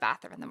go to the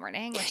bathroom in the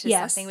morning, which is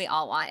Yes. something we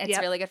all want. It's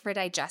Yep. really good for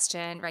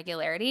digestion,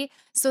 regularity.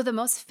 So the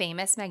most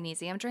famous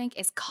magnesium drink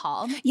is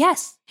Calm.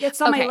 Yes.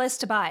 It's on my Okay. list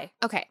to buy.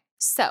 Okay.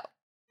 So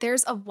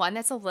there's a one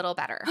that's a little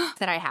better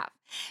that I have.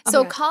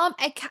 So Okay. Calm,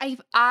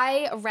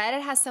 I read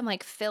it has some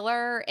like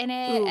filler in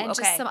it Ooh, and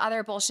just okay. some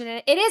other bullshit in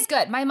it. It is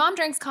good. My mom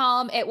drinks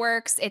Calm. It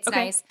works. It's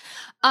Okay.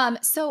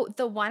 nice. So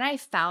the one I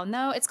found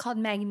though, it's called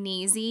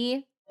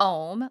Magnesi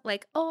Om,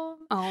 like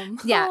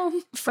Yeah.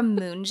 from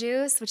Moon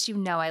Juice, which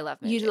I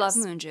love Moon You Juice. love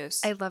Moon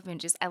Juice. I love Moon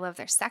Juice. I love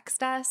their sex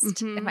dust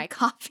in Mhm. my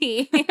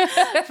coffee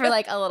for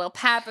like a little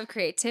pep of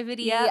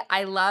creativity. Yep.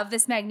 I love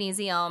this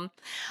magnesium.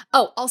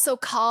 Oh, also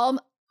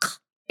Calm.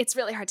 It's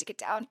really hard to get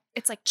down.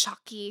 It's like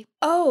chalky.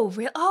 Oh,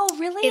 really?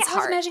 It's I was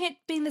hard. imagining it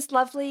being this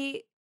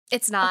lovely.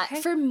 It's not. Okay.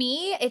 For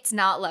me, it's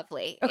not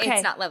lovely. Okay.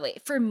 It's not lovely.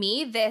 For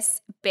me, this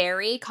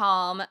Berry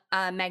Calm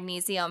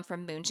magnesium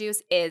from Moon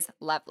Juice is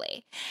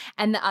lovely.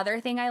 And the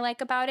other thing I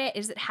like about it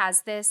is it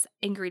has this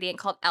ingredient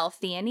called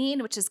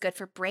L-theanine, which is good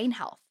for brain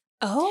health.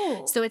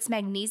 Oh. So it's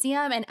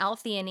magnesium and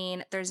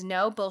L-theanine. There's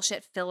no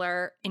bullshit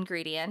filler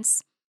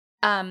ingredients.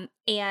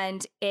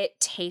 And it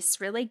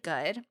tastes really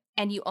good.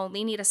 And you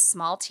only need a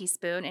small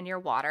teaspoon in your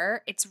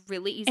water. It's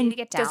really easy to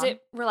get down. Does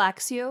it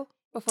relax you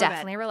before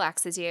definitely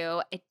relaxes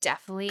you. It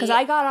definitely Because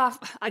I got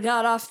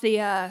off the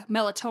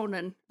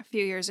melatonin a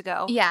few years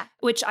ago. yeah.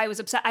 Which I was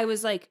upset. I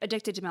was like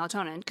addicted to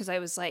melatonin because I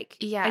was like,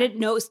 Yeah. I didn't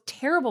know it was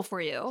terrible for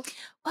you.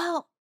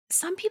 Well,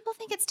 some people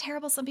think it's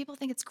terrible. Some people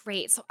think it's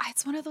great. So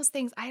it's one of those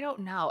things. I don't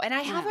know. And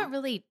I haven't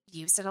really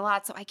used it a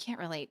lot. So I can't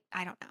really,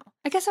 I don't know.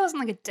 I guess I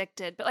wasn't like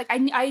addicted, but like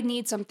I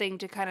need something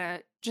to kind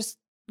of just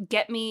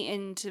get me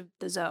into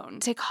the zone.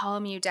 To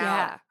calm you down.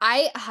 Yeah.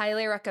 I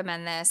highly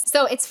recommend this.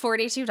 So it's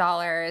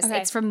 $42. Okay.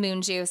 It's from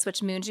Moon Juice,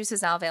 which Moon Juice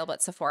is now available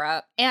at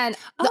Sephora. And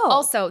Oh.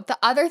 also, the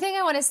other thing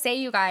I want to say,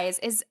 you guys,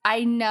 is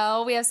I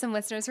know we have some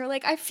listeners who are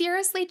like, I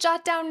furiously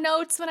jot down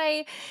notes when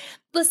I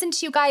listen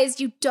to you guys.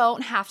 You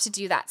don't have to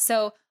do that.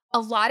 So a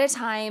lot of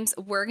times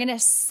we're going to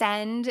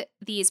send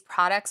these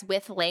products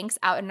with links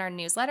out in our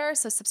newsletter.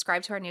 So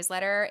subscribe to our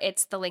newsletter.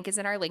 The link is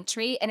in our link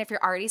tree. And if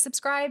you're already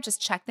subscribed,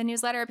 just check the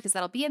newsletter because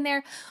that'll be in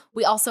there.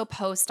 We also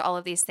post all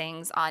of these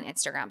things on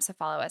Instagram. So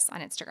follow us on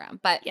Instagram.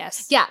 But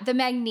Yes. yeah, the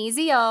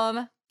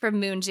magnesium from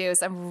Moon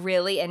Juice, I'm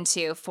really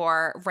into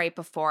for right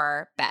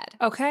before bed.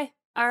 Okay.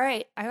 All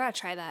right. I gotta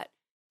try that.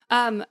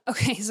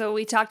 Okay, so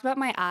we talked about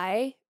my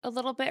eye a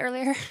little bit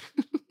earlier.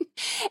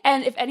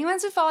 And if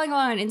anyone's been following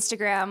along on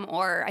Instagram,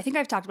 or I think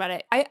I've talked about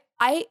it,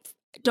 I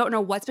don't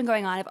know what's been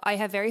going on. If I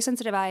have very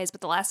sensitive eyes,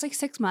 but the last like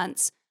 6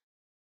 months,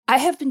 I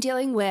have been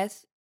dealing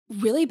with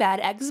really bad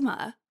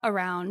eczema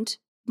around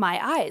my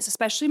eyes,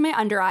 especially my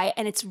under eye,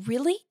 and it's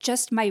really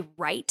just my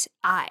right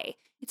eye.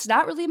 It's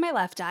not really my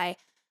left eye.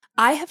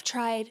 I have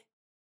tried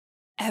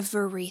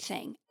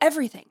everything.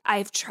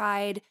 I've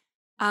tried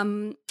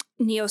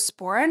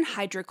Neosporin,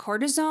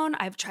 hydrocortisone.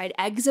 I've tried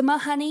eczema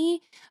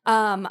honey.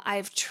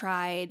 I've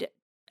tried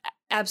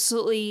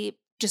absolutely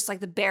just like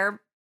the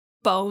bare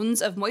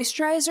bones of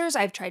moisturizers.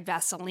 I've tried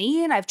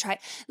Vaseline. I've tried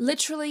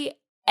literally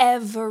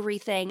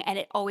everything, and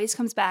it always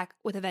comes back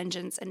with a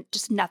vengeance, and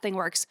just nothing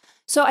works.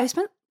 So I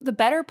spent the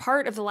better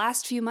part of the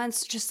last few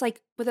months just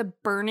like with a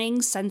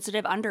burning,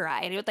 sensitive under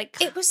eye, and it would like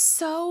It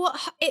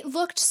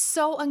looked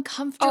so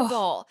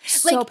uncomfortable.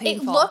 so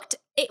painful.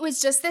 It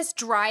was just this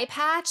dry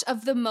patch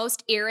of the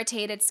most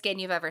irritated skin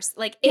you've ever seen.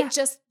 Like Yeah. it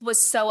just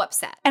was so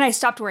upset. And I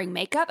stopped wearing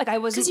makeup. Like I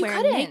wasn't 'Cause you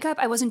wearing couldn't. makeup.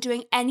 I wasn't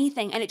doing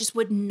anything. And it just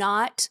would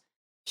not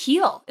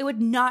heal. It would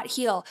not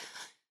heal.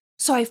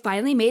 So I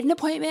finally made an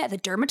appointment at the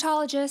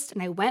dermatologist,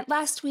 and I went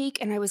last week,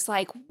 and I was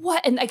like,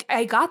 what? And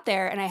I got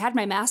there and I had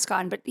my mask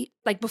on, but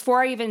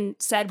before I even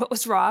said what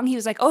was wrong, he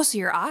was like, oh, so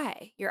your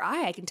eye,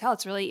 I can tell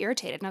it's really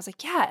irritated. And I was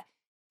like, yeah.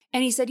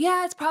 And he said,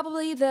 yeah, it's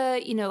probably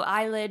the,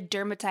 eyelid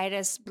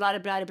dermatitis, blah, blah,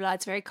 blah, blah.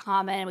 It's very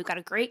common. We've got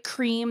a great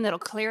cream that'll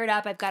clear it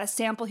up. I've got a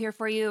sample here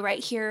for you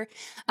right here.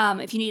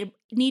 If you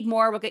need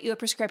more, we'll get you a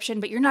prescription,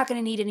 but you're not going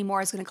to need any more.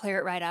 It's going to clear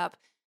it right up.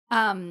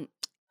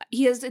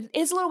 It's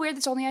a little weird.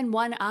 It's only on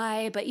one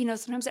eye, but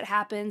sometimes it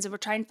happens and we're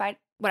trying to find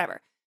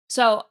whatever.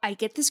 So I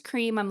get this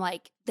cream. I'm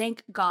like,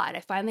 thank God I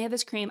finally have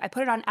this cream. I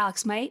put it on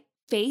Alex. My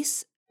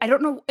face, I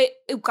don't know.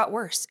 It got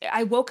worse.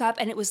 I woke up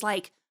and it was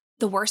like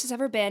the worst it's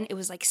ever been. It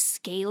was like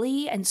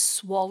scaly and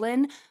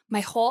swollen.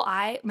 My whole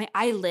eye, my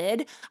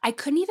eyelid, I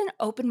couldn't even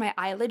open my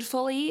eyelid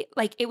fully.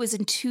 Like it was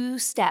in 2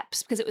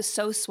 steps because it was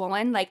so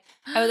swollen. Like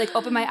I would like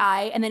open my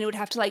eye and then it would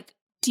have to like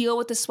deal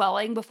with the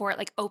swelling before it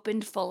like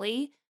opened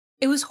fully.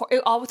 It was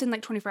all within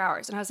like 24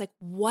 hours. And I was like,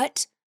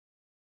 what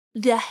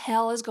the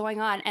hell is going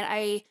on? And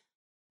I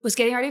was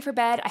getting ready for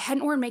bed. I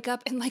hadn't worn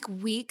makeup in like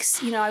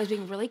weeks. I was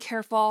being really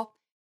careful.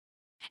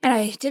 And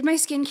I did my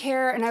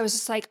skincare and I was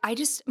just like,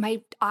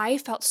 my eye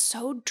felt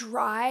so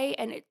dry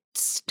and it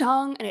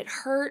stung and it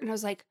hurt. And I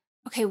was like,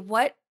 okay,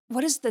 what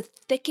is the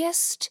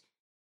thickest,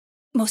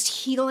 most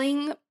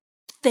healing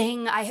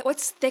thing?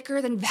 What's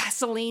thicker than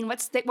Vaseline?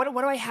 What's thick? What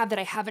do I have that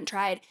I haven't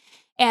tried?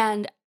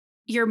 And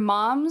your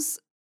mom's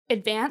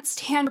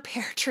advanced hand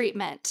repair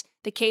treatment,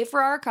 the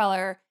K4R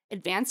Color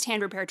advanced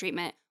hand repair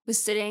treatment, was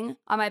sitting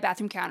on my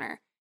bathroom counter.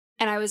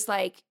 And I was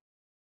like,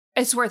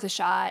 it's worth a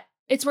shot.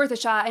 It's worth a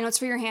shot. I know it's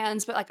for your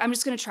hands, but like, I'm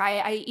just going to try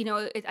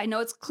it. I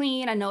know it's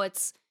clean. I know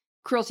it's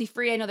cruelty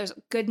free. I know there's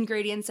good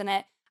ingredients in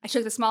it. I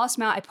took the smallest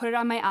amount. I put it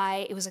on my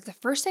eye. It was like the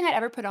first thing I'd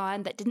ever put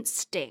on that didn't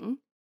sting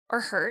or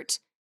hurt.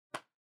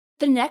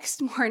 The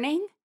next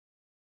morning,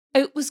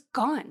 it was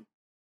gone.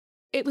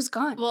 It was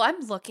gone. Well, I'm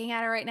looking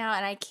at it right now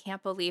and I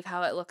can't believe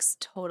how it looks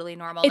totally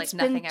normal. It's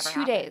like nothing been ever 2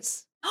 happened.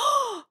 days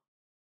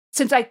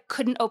since I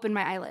couldn't open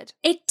my eyelid.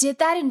 It did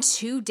that in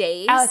 2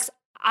 days? Alex,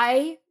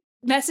 I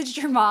messaged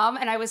your mom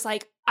and I was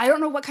like, I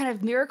don't know what kind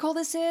of miracle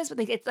this is, but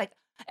like it's like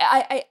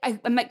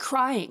I'm like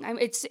crying.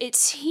 It's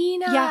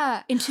Tina.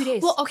 Yeah, in 2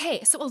 days. Well,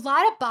 okay, so a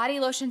lot of body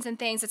lotions and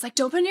things, it's like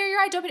don't put it near your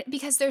eye, don't put it,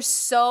 because there's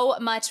so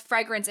much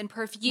fragrance and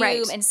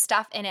perfume and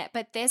stuff in it.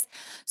 But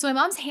so my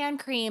mom's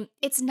hand cream,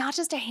 it's not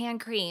just a hand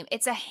cream,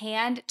 it's a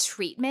hand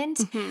treatment.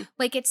 Mm-hmm.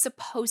 Like it's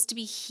supposed to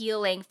be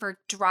healing for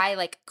dry,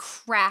 like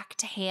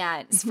cracked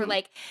hands, for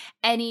like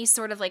any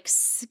sort of like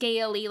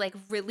scaly, like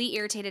really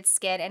irritated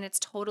skin, and it's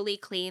totally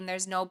clean.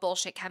 There's no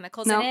bullshit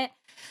chemicals in it.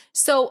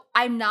 So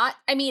I'm not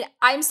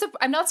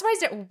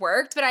surprised it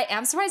worked, but I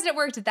am surprised it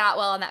worked that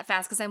well and that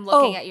fast because I'm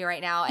looking at you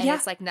right now and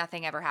it's like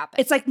nothing ever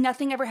happened. It's like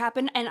nothing ever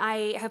happened. And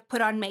I have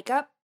put on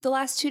makeup the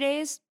last 2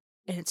 days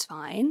and it's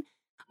fine.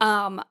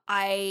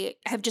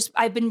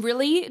 I've been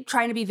really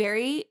trying to be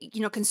very,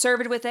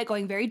 conservative with it,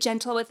 going very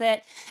gentle with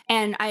it.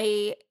 And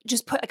I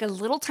just put like a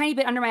little tiny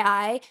bit under my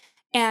eye.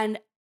 And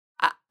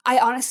I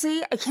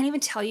honestly, I can't even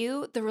tell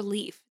you the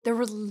relief,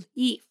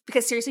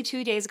 because seriously,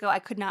 2 days ago, I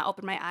could not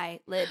open my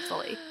eyelid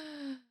fully.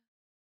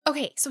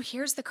 Okay, so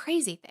here's the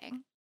crazy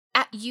thing.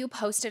 You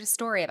posted a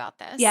story about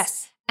this.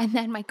 Yes. And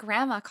then my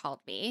grandma called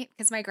me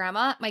because my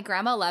grandma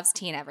loves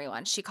Tina,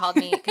 everyone. She called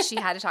me because she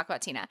had to talk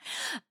about Tina.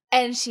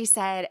 And she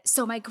said,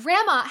 so my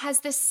grandma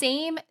has the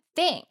same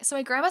thing. So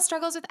my grandma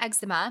struggles with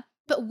eczema,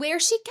 but where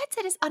she gets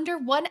it is under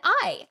one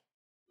eye.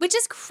 Which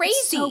is crazy.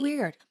 It's so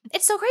weird.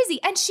 It's so crazy.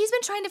 And she's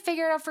been trying to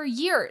figure it out for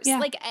years. Yeah.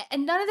 Like,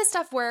 and none of this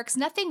stuff works.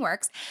 Nothing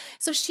works.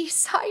 So she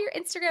saw your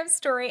Instagram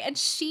story and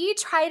she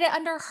tried it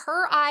under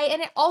her eye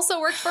and it also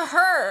worked for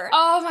her.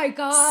 Oh my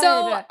God.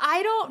 So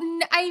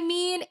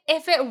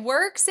if it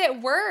works, it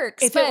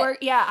works. If it works,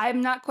 yeah, I'm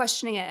not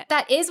questioning it.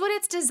 That is what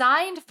it's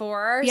designed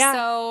for.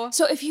 Yeah.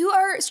 So if you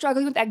are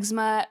struggling with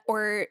eczema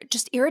or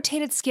just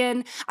irritated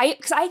skin,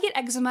 because I get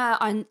eczema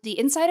on the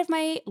inside of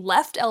my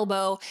left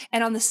elbow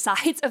and on the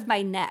sides of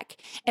my neck.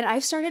 And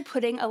I've started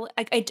putting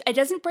it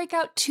doesn't break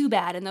out too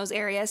bad in those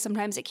areas.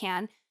 Sometimes it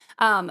can.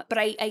 But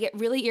I get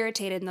really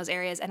irritated in those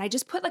areas. And I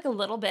just put like a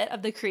little bit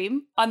of the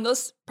cream on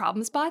those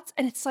problem spots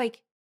and it's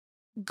like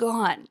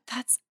gone.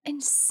 That's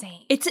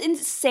insane. It's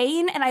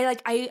insane. And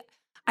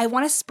I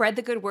want to spread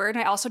the good word.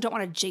 And I also don't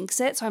want to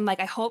jinx it. So I'm like,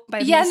 I hope by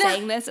me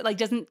saying this, it like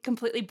doesn't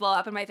completely blow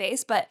up in my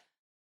face, but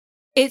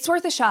it's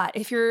worth a shot.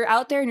 If you're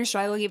out there and you're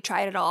struggling, you've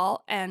tried it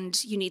all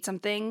and you need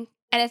something.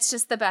 And it's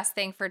just the best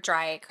thing for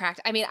dry,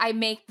 cracked. I mean, I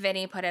make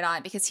Vinny put it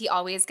on because he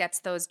always gets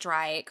those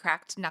dry,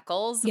 cracked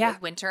knuckles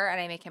with winter, and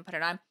I make him put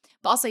it on.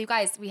 But also, you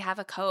guys, we have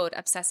a code,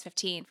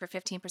 Obsessed15, for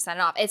 15%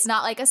 off. It's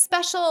not like a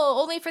special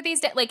only for these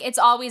days. Like, it's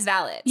always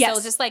valid. Yes.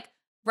 So just like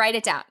write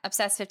it down,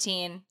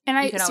 Obsessed15. And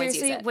I you can always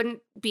seriously use it.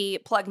 wouldn't be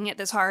plugging it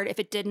this hard if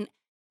it didn't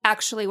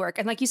actually work.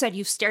 And like you said,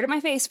 you've stared at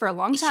my face for a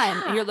long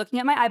time, and you're looking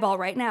at my eyeball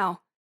right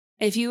now.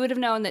 If you would have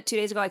known that 2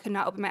 days ago I could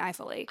not open my eye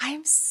fully.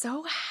 I'm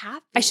so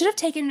happy. I should have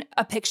taken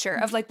a picture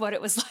of like what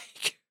it was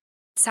like.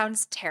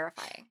 Sounds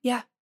terrifying.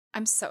 Yeah.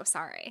 I'm so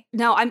sorry.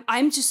 No,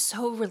 I'm just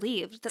so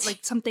relieved that like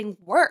something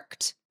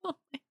worked. Oh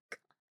my God.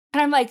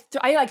 And I'm like,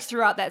 I like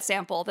threw out that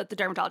sample that the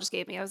dermatologist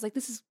gave me. I was like,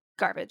 this is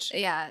garbage.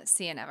 Yeah,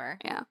 see you never.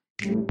 Yeah.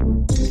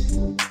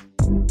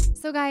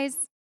 So guys,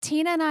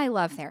 Tina and I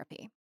love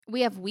therapy.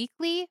 We have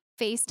weekly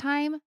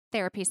FaceTime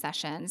therapy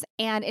sessions,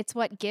 and it's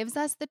what gives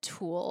us the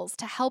tools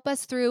to help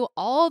us through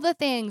all the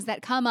things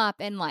that come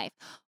up in life: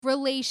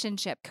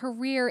 relationship,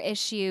 career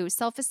issues,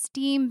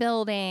 self-esteem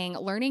building,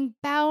 learning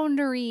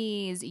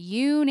boundaries,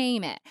 you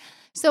name it.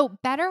 So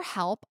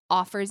BetterHelp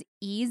offers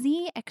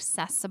easy,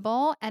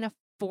 accessible, and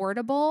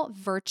affordable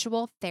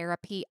virtual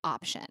therapy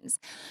options.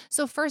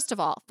 So first of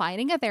all,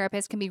 finding a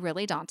therapist can be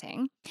really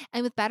daunting.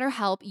 And with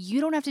BetterHelp, you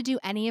don't have to do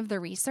any of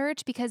the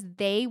research because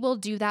they will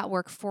do that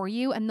work for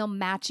you and they'll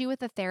match you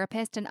with a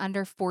therapist in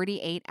under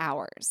 48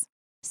 hours.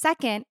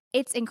 Second,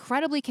 it's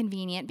incredibly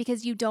convenient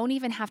because you don't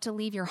even have to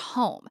leave your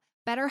home.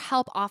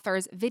 BetterHelp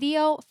offers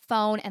video,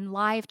 phone, and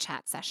live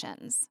chat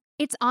sessions.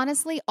 It's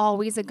honestly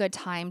always a good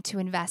time to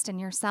invest in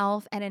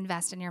yourself and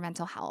invest in your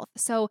mental health.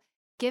 So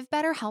give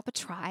BetterHelp a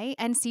try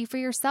and see for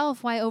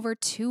yourself why over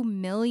 2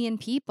 million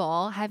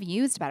people have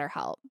used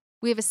BetterHelp.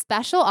 We have a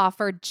special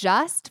offer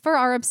just for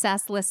our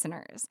obsessed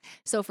listeners.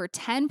 So for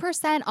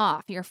 10%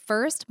 off your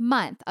first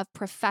month of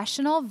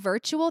professional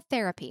virtual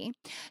therapy,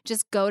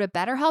 just go to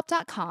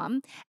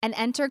betterhelp.com and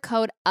enter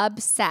code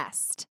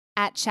OBSESSED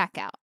at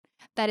checkout.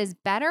 That is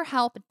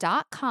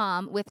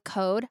betterhelp.com with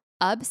code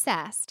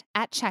OBSESSED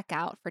at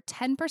checkout for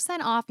 10%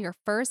 off your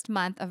first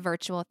month of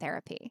virtual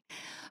therapy.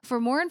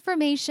 For more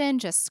information,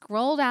 just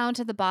scroll down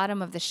to the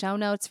bottom of the show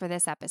notes for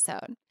this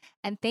episode.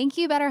 And thank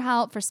you,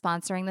 BetterHelp, for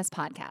sponsoring this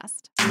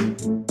podcast.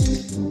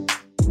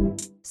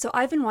 So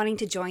I've been wanting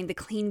to join the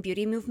clean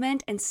beauty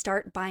movement and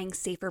start buying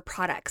safer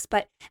products.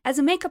 But as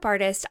a makeup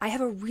artist, I have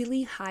a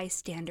really high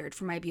standard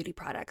for my beauty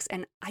products,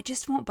 and I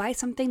just won't buy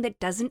something that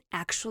doesn't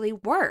actually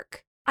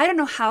work. I don't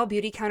know how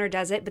Beautycounter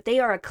does it, but they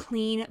are a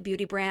clean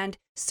beauty brand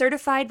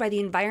certified by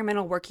the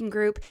Environmental Working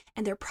Group,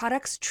 and their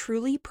products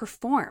truly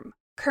perform.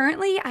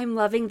 Currently, I'm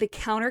loving the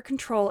Counter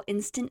Control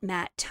Instant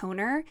Matte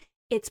Toner.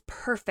 It's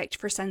perfect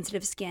for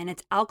sensitive skin.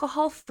 It's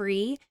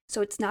alcohol-free,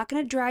 so it's not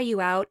going to dry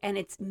you out, and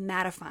it's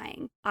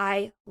mattifying.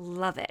 I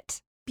love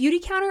it.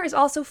 Beautycounter is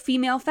also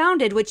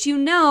female-founded, which you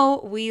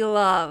know we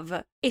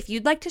love. If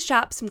you'd like to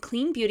shop some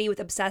clean beauty with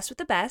Obsessed with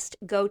the Best,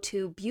 go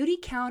to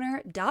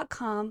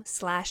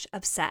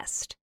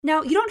beautycounter.com/obsessed.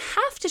 Now, you don't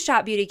have to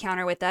shop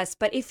Beautycounter with us,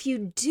 but if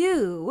you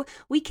do,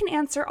 we can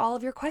answer all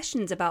of your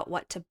questions about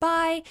what to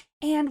buy,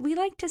 and we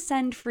like to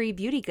send free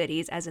beauty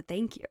goodies as a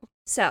thank you.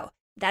 So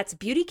that's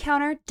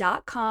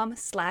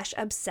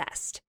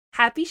beautycounter.com/obsessed.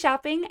 Happy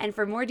shopping, and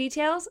for more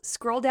details,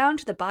 scroll down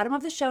to the bottom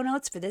of the show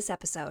notes for this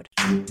episode.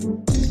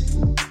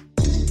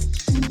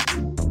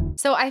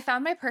 So I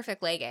found my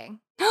perfect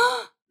legging.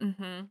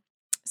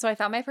 So I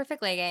found my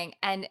perfect legging,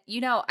 and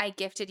I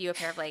gifted you a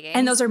pair of leggings.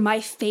 And those are my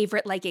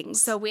favorite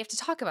leggings. So we have to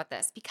talk about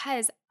this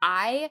because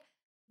I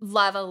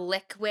love a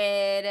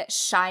liquid,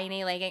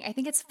 shiny legging. I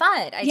think it's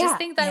fun. I just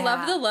think that I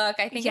love the look.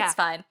 I think it's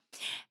fun.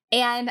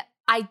 And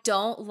I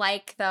don't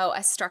like, though,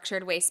 a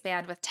structured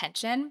waistband with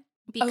tension.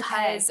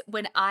 Because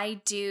when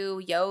I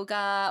do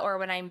yoga or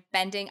when I'm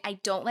bending, I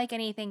don't like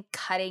anything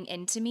cutting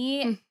into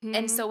me. Mm-hmm.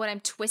 And so when I'm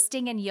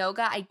twisting in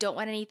yoga, I don't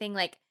want anything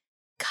like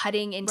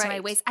cutting into my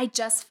waist. I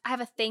have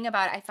a thing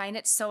about it. I find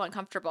it so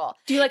uncomfortable.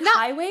 Do you like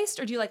high waist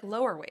or do you like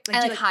lower waist?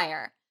 I like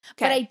higher.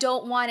 Okay. But I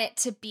don't want it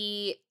to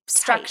be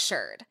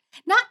structured.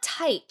 Tight. Not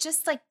tight,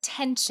 just like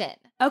tension.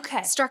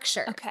 Okay.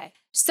 Structure. Okay.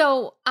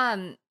 So,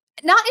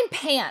 not in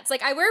pants.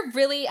 Like I wear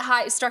really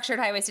structured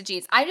high-waisted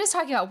jeans. I'm just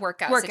talking about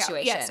workout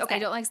situations. Yes, okay. I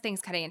don't like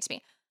things cutting into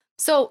me.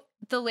 So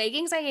the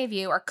leggings I gave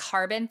you are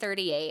Carbon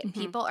 38. Mm-hmm.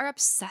 People are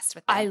obsessed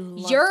with them. I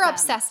love You're them.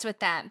 Obsessed with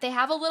them. They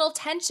have a little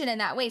tension in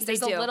that waist.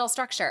 There's a little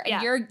structure.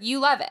 And you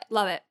love it.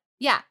 Love it.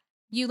 Yeah.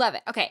 You love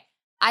it. Okay.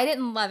 I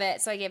didn't love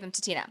it, so I gave them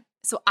to Tina.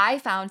 So I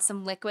found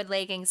some liquid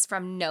leggings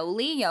from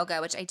Noli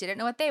Yoga, which I didn't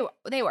know what they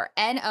were.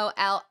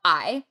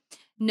 Noli.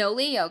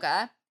 Noli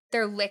Yoga.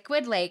 They're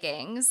liquid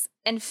leggings,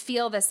 and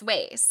feel this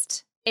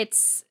waist.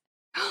 It's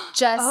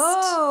just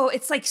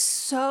it's like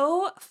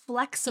so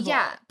flexible.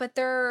 Yeah, but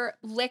they're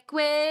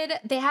liquid.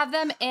 They have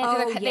them in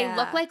they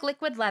look like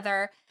liquid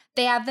leather.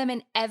 They have them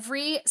in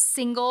every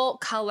single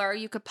color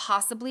you could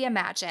possibly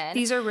imagine.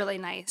 These are really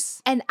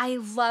nice. And I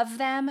love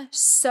them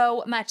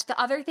so much.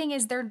 The other thing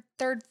is they're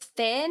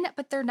thin,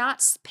 but they're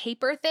not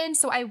paper thin.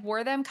 So I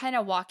wore them kind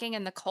of walking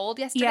in the cold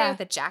yesterday with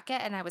a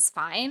jacket, and I was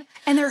fine.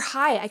 And they're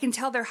high. I can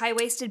tell they're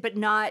high-waisted, but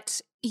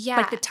not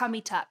like the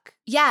tummy tuck.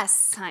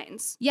 Yes.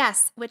 Kinds.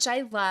 Yes, which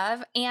I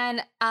love.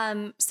 And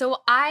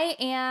so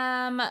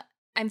I'm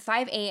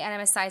 5'8", and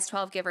I'm a size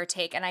 12, give or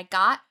take. And I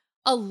got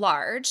a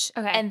large,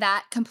 and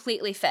that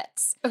completely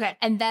fits. Okay.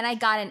 And then I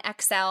got an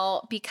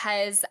XL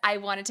because I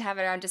wanted to have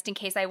it on just in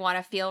case I want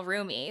to feel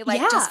roomy,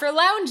 like just for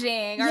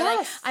lounging or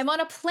like I'm on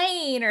a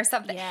plane or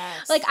something.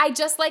 Yes. Like I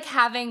just like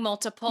having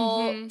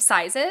multiple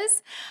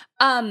sizes.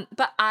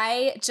 But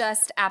I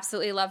just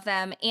absolutely love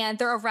them. And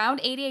they're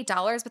around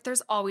 $88, but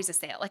there's always a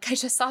sale. Like I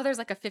just saw there's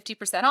like a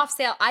 50% off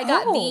sale. I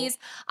got these.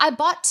 I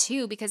bought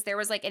 2 because there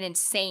was like an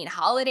insane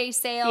holiday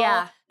sale.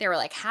 Yeah. They were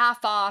like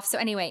half off. So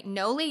anyway,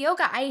 Noli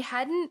Yoga. I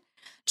hadn't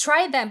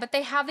tried them, but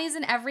they have these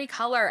in every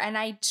color and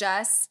I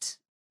just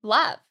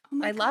love.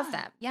 I love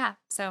them. Yeah.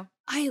 So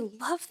I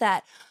love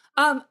that.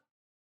 I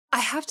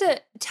have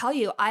to tell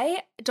you,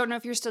 I don't know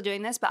if you're still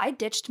doing this, but I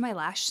ditched my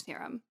lash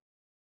serum.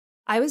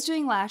 I was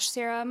doing lash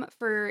serum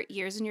for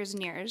years and years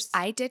and years.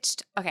 I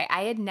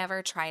had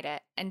never tried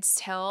it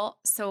until,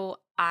 so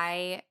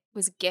I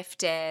was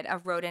gifted a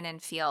Roden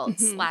and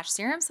Fields lash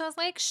serum. So I was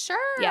like, sure,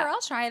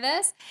 I'll try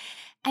this.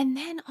 And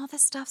then all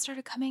this stuff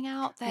started coming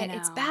out that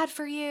it's bad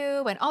for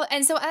you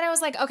and so I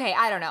was like, okay,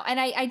 I don't know. And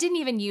I didn't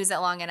even use it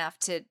long enough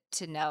to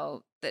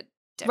know the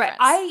difference. Right.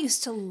 I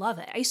used to love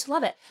it. I used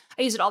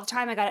it all the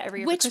time. I got it every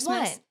year for Christmas.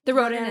 Which one? The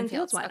Roden and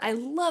Fields one. Okay. I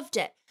loved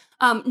it.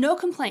 No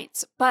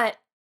complaints. But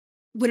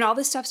when all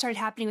this stuff started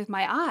happening with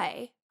my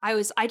eye,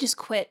 I just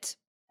quit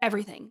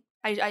everything.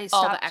 I stopped.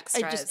 All the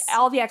extras.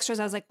 All the extras.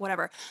 I was like,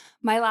 whatever.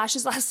 My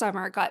lashes last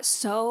summer got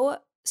so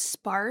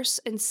sparse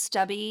and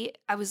stubby.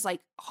 I was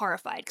like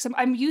horrified because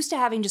I'm used to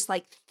having just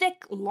like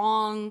thick,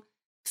 long,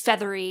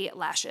 feathery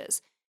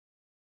lashes.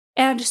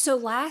 And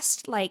so I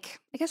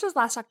guess it was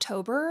last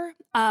October,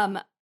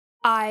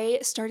 I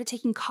started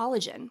taking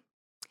collagen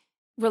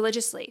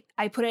religiously.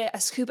 I put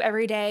a scoop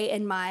every day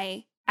in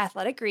my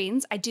Athletic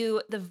Greens. I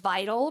do the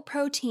Vital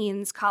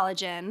Proteins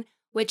collagen,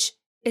 which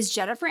is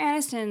Jennifer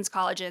Aniston's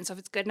collagen. So if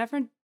it's good enough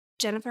for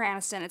Jennifer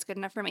Aniston, it's good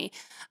enough for me.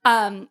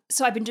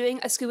 So I've been doing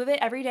a scoop of it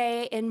every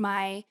day in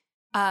my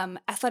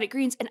Athletic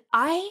Greens, and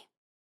I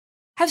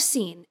have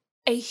seen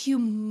a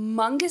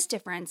humongous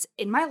difference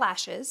in my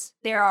lashes.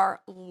 They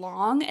are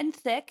long and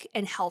thick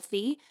and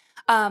healthy.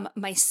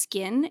 My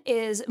skin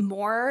is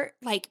more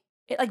like,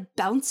 it like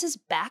bounces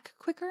back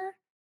quicker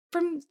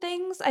from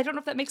things. I don't know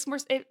if that makes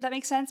that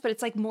makes sense, but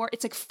it's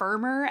like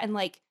firmer and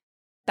like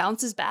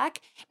bounces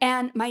back.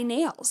 And my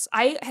nails,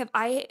 I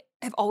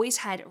have always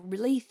had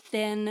really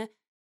thin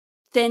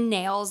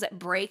nails that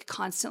break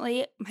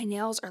constantly. My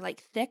nails are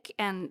like thick,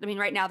 and I mean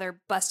right now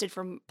they're busted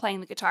from playing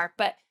the guitar,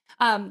 but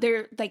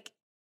they're like,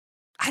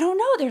 I don't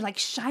know, they're like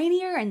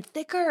shinier and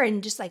thicker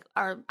and just like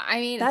better.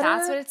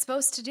 That's what it's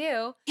supposed to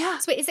do. Yeah.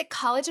 So wait, is it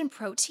collagen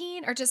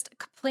protein or just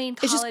plain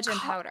collagen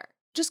powder?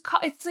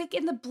 It's like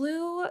in the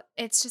blue.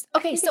 It's just,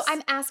 okay, so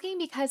I'm asking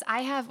because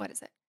I have, what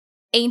is it?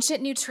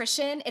 Ancient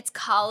Nutrition. It's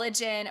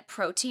collagen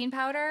protein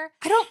powder.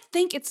 I don't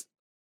think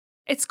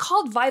it's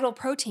called Vital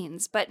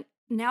Proteins, but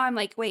now I'm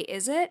like, wait,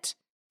 is it?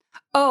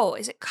 Oh,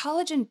 is it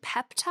collagen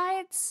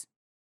peptides?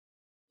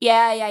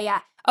 Yeah.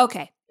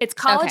 Okay. It's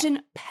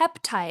collagen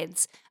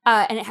peptides,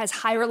 and it has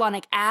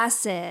hyaluronic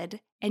acid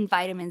and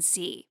vitamin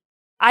C.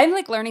 I'm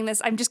like learning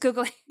this. I'm just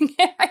Googling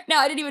it right now.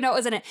 I didn't even know it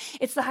was in it.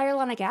 It's the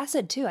hyaluronic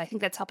acid too. I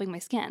think that's helping my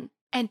skin.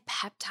 And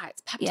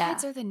peptides.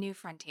 Peptides are the new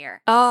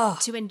frontier. Oh.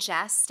 To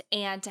ingest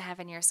and to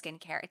have in your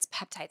skincare. It's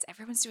peptides.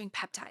 Everyone's doing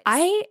peptides.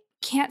 I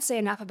can't say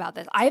enough about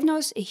this. I've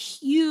noticed a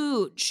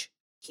huge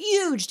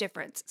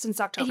difference since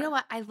October. And you know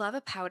what? I love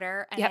a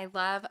powder and I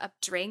love a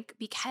drink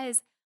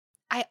because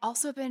I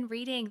also have been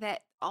reading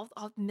that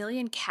all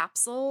million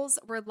capsules,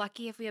 we're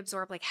lucky if we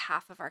absorb like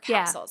half of our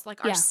capsules.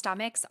 Like our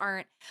stomachs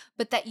aren't,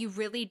 but that you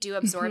really do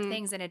absorb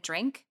things in a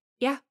drink.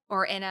 Yeah.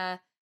 Or in I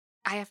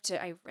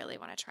really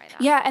want to try that.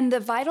 Yeah. And the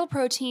Vital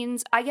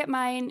Proteins, I get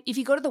mine. If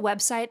you go to the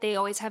website, they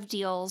always have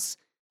deals.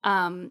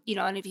 And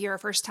if you're a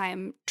first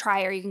time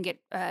trier, you can get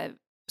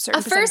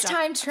certain first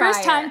time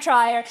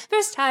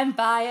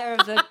buyer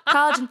of the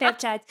collagen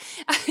peptides,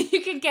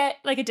 you can get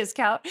like a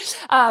discount.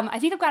 I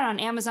think I've got it on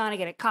Amazon. I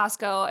get it at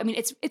Costco. I mean,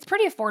 it's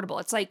pretty affordable.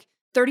 It's like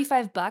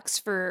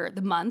 $35 for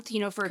the month,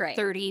 for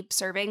 30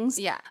 servings.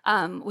 Yeah.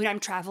 When I'm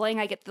traveling,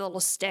 I get the little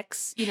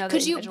sticks,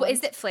 is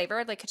it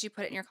flavored? Like, could you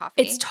put it in your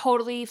coffee? It's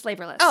totally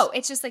flavorless. Oh,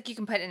 it's just like you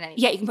can put it in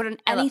anything. Yeah, you can put it in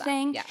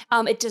anything. Yeah.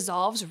 It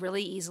dissolves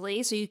really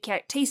easily. So you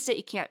can't taste it.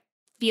 You can't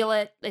feel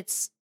it.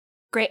 It's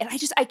great. And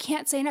I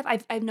can't say enough.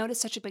 I've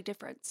noticed such a big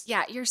difference.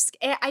 Yeah.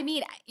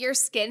 Your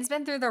skin's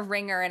been through the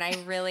ringer and I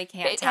really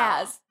can't tell.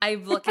 Has.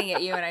 I'm looking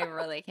at you and I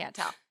really can't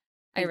tell.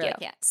 I really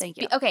can't. Thank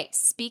you. Okay.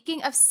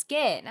 Speaking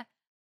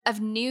of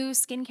new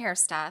skincare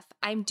stuff,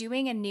 I'm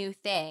doing a new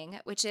thing,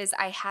 which is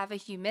I have a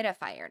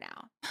humidifier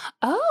now.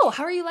 Oh,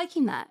 how are you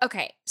liking that?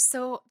 Okay.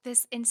 So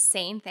this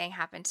insane thing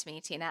happened to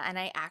me, Tina, and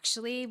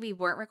we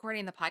weren't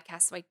recording the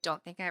podcast, so I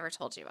don't think I ever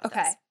told you about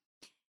this.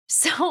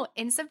 So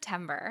in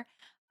September,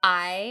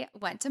 I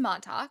went to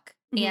Montauk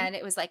and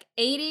it was like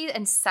 80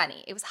 and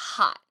sunny. It was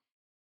hot.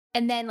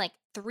 And then like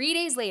 3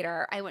 days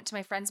later, I went to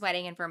my friend's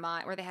wedding in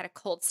Vermont where they had a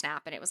cold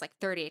snap and it was like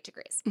 38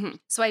 degrees.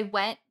 So I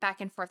went back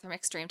and forth from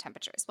extreme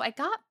temperatures. Well, I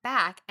got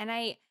back and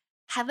I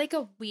had like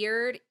a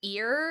weird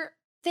ear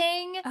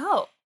thing.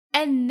 Oh.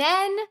 And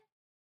then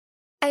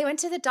I went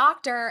to the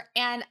doctor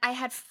and I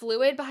had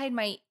fluid behind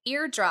my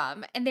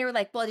eardrum. And they were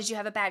like, well, did you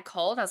have a bad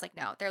cold? I was like,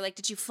 no. They're like,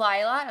 did you fly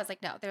a lot? I was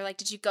like, no. They're like,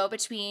 did you go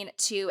between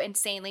 2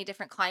 insanely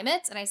different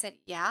climates? And I said,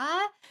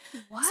 yeah.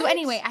 What? So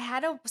anyway, I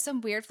had some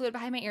weird fluid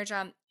behind my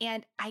eardrum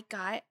and I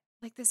got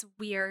like this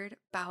weird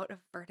bout of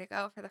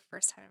vertigo for the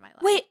first time in my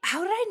life. Wait,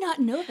 how did I not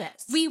know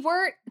this? We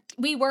weren't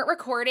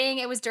recording.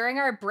 It was during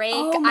our break.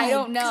 Oh my I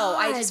don't know.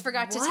 I God, just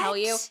forgot to tell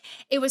you. what?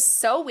 It was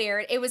so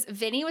weird.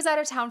 Vinny was out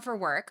of town for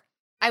work.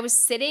 I was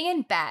sitting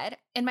in bed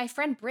and my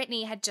friend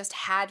Brittany had just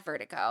had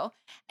vertigo.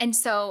 And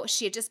so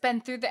she had just been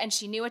through and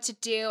she knew what to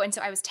do. And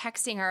so I was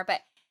texting her,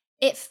 but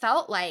it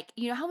felt like,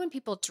 you know how when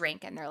people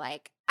drink and they're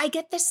like, I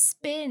get the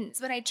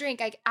spins when I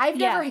drink. I've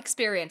never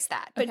experienced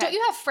that. But Okay. don't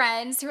you have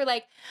friends who are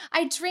like,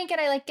 I drink and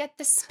I like get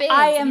the spins?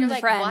 I And am you're the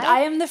like, friend. what? I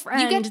am the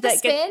friend. You get the that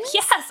spins?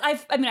 Yes,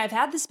 I've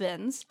had the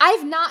spins.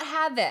 I've not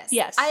had this.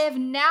 Yes. I have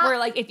now. Where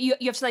like if you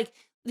have to like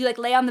you like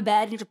lay on the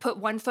bed and you have to put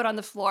one foot on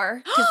the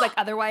floor because like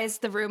otherwise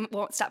the room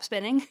won't stop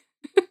spinning.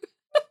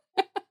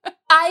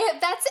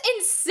 That's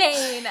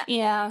insane.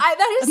 Yeah.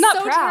 That is I'm not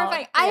so proud.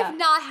 terrifying. I Yeah. have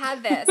not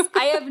had this.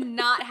 I have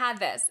not had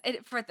this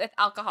with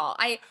alcohol.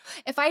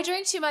 If I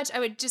drank too much, I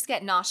would just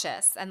get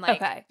nauseous and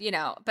like, Okay.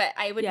 but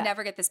I would Yeah.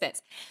 never get the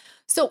spits.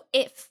 So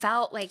it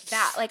felt like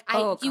that. Like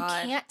Oh, you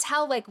God. can't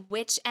tell like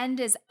which end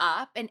is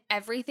up and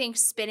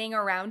everything's spinning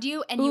around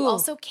you. And you Ooh.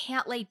 also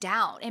can't lay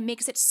down. It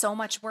makes it so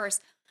much worse.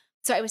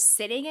 So I was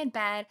sitting in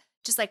bed,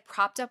 just like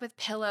propped up with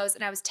pillows,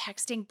 and I was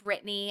texting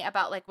Brittany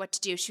about like what to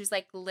do. She was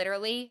like,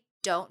 literally,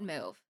 don't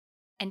move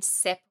and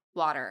sip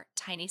water,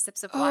 tiny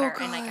sips of Oh, water,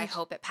 and like I God.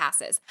 hope it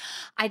passes.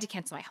 I had to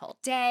cancel my whole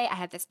day. I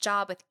had this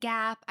job with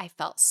Gap. I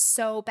felt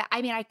so bad.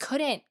 I mean, I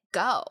couldn't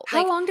go.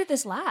 How long did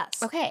this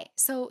last? Okay,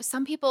 so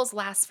some people's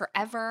last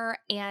forever,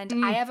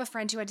 and I have a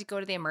friend who had to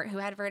go to who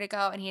had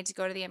vertigo, and he had to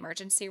go to the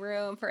emergency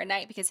room for a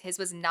night because his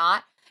was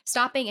not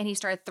stopping, and he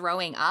started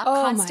throwing up Oh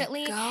my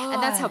constantly.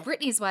 And that's how God.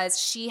 Brittany's was.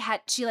 She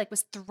like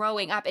was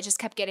throwing up. It just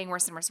kept getting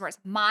worse and worse and worse.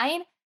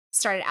 Mine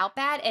started out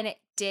bad, and it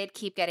did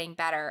keep getting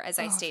better as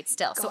I Oh, stayed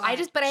still. So God.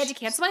 I had to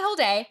cancel my whole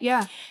day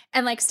Yeah.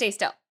 and like stay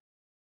still.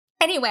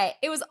 Anyway,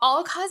 it was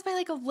all caused by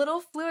like a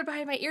little fluid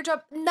behind my eardrum.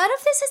 None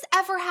of this has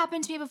ever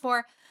happened to me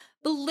before,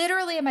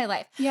 literally in my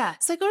life. Yeah.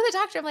 So I go to the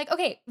doctor. I'm like,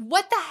 okay,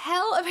 what the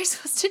hell am I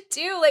supposed to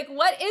do? Like,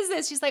 what is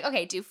this? She's like,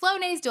 okay, do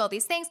Flonase, do all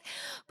these things.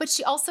 But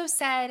she also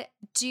said,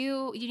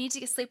 you need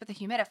to sleep with a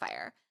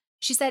humidifier.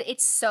 She said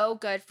it's so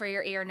good for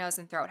your ear, nose,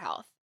 and throat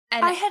health.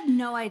 And I had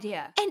no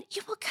idea.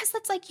 because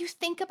that's like, you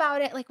think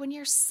about it, like when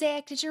you're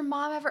sick,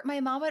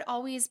 my mom would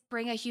always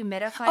bring a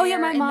humidifier. Oh yeah,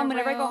 my in mom, the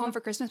whenever I go room. home for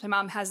Christmas, my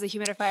mom has the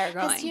humidifier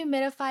going. This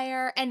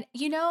humidifier, and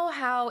you know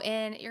how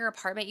in your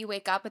apartment you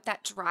wake up with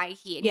that dry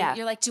heat. And Yeah.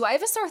 you're like, do I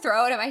have a sore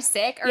throat? Am I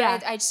sick? Or Yeah.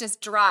 it's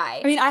just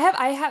dry? I mean, I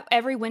have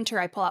every winter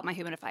I pull out my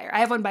humidifier. I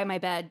have one by my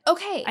bed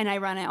Okay, and I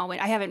run it all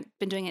winter. I haven't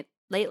been doing it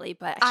lately,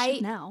 but I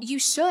should now. You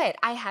should.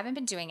 I haven't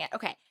been doing it.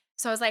 Okay.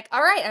 So I was like,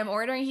 all right, I'm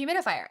ordering a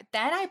humidifier.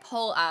 Then I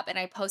pull up, and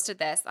I posted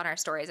this on our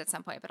stories at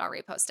some point, but I'll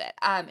repost it.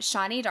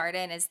 Shani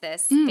Darden is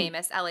this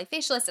famous LA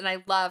facialist, and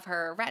I love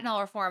her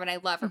retinol reform, and I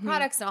love her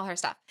products and all her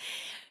stuff.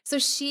 So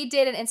she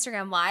did an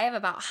Instagram live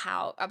about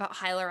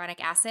hyaluronic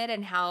acid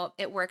and how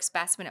it works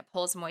best when it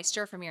pulls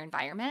moisture from your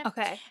environment.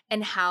 Okay.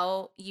 And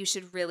how you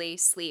should really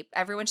sleep.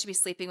 Everyone should be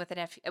sleeping with a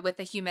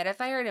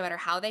humidifier, no matter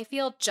how they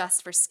feel,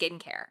 just for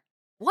skincare.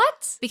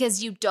 What?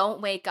 Because you don't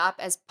wake up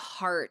as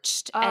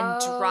parched and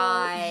Oh,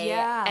 dry.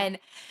 yeah. And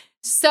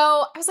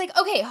so I was like,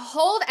 okay,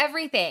 hold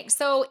everything.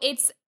 So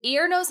it's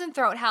ear, nose, and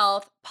throat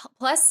health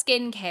plus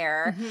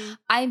skincare. Mm-hmm.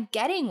 I'm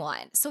getting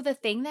one. So the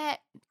thing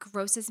that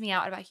grosses me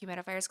out about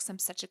humidifiers, because I'm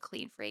such a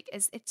clean freak,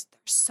 is they're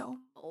so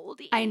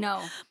moldy. I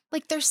know.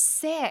 Like they're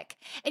sick.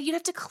 And you'd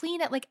have to clean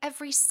it like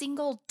every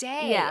single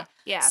day. Yeah.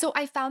 Yeah. So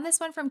I found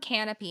this one from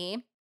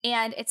Canopy.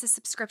 And it's a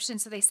subscription,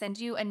 so they send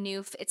you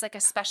it's like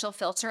a special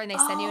filter, and they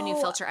send you a new Oh.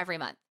 filter every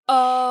month.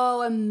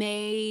 Oh,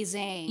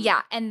 amazing.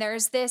 Yeah, and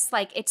there's this,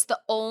 like, it's the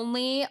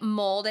only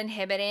mold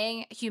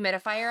inhibiting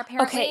humidifier,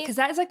 apparently. Okay, because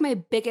that is like my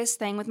biggest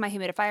thing with my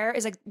humidifier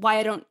is like why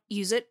I don't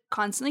use it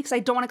constantly because I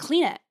don't want to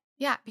clean it.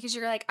 Yeah, because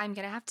you're like, I'm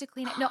going to have to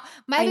clean it. No,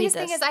 my I need biggest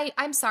thing this. is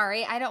I'm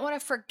sorry. I don't want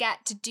to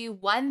forget to do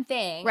one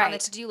thing on the Right.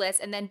 to-do list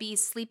and then be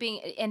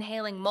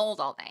inhaling mold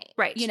all night.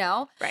 Right. You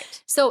know?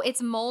 Right. So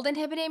it's mold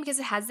inhibiting because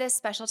it has this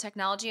special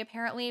technology,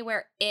 apparently,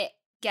 where it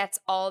gets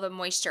all the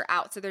moisture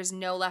out. So there's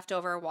no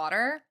leftover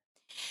water.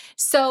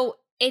 So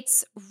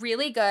it's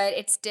really good.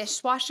 It's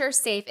dishwasher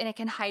safe, and it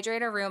can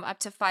hydrate a room up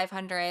to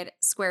 500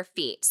 square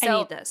feet. So I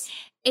need this.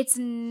 it's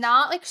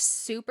not like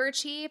super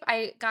cheap.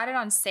 I got it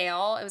on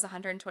sale. It was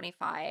 $125.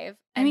 I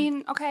And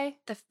mean, okay.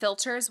 the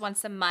filters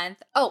once a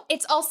month. Oh,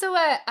 it's also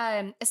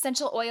a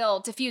essential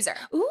oil diffuser.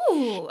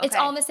 Ooh. It's okay.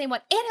 all in the same one,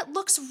 and it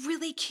looks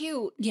really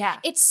cute. Yeah.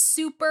 It's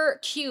super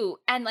cute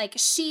and like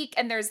chic,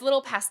 and there's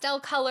little pastel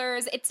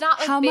colors. It's not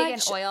like How big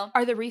much and oil.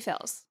 are the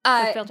refills?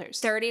 The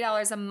filters.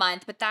 $30 a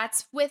month, but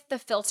that's with the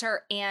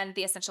filter and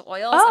the essential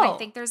oils. And I Oh.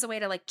 think there's a way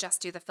to like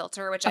just do the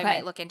filter, which I Okay.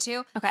 might look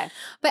into. Okay.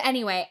 But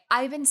anyway,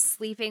 I've been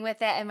sleeping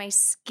with it. and my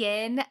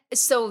skin.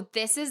 So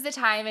this is the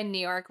time in New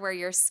York where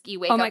you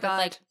wake Oh up my with God.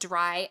 like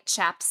dry,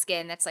 chapped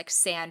skin that's like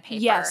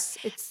sandpaper. Yes,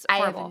 it's I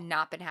horrible. have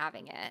not been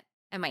having it.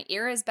 And my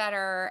ear is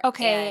better.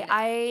 Okay, and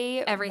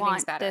I everything's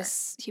want better.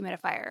 this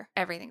humidifier.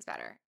 everything's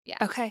better. Yeah.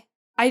 Okay,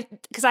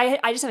 because I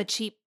just have a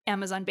cheap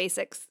Amazon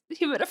Basics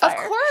humidifier. Of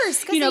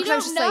course, because you know, you because I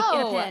was don't just know.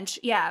 like in a pinch.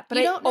 Yeah, but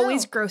You it don't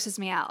always know. grosses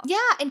me out. Yeah,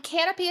 and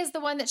Canopy is the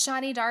one that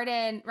Shani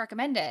Darden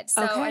recommended.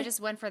 So Okay. I just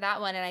went for that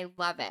one and I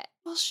love it.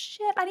 Well,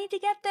 shit, I need to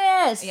get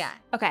this. Yeah.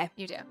 Okay.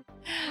 You do.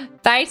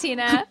 Bye,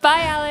 Tina.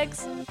 Bye,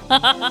 Alex.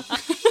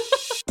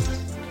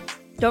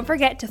 Don't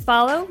forget to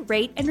follow,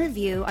 rate, and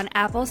review on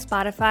Apple,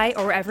 Spotify,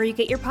 or wherever you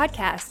get your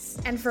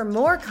podcasts. And for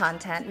more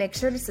content, make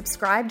sure to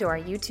subscribe to our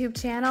YouTube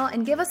channel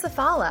and give us a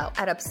follow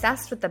at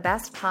Obsessed with the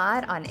Best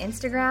Pod on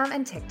Instagram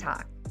and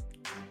TikTok.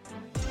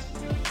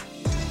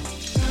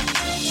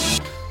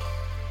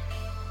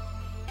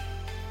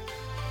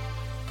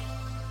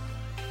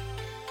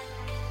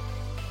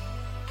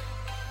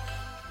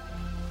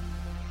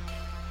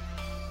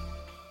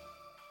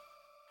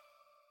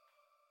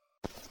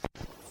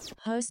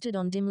 Hosted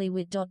on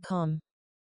dimlywit.com.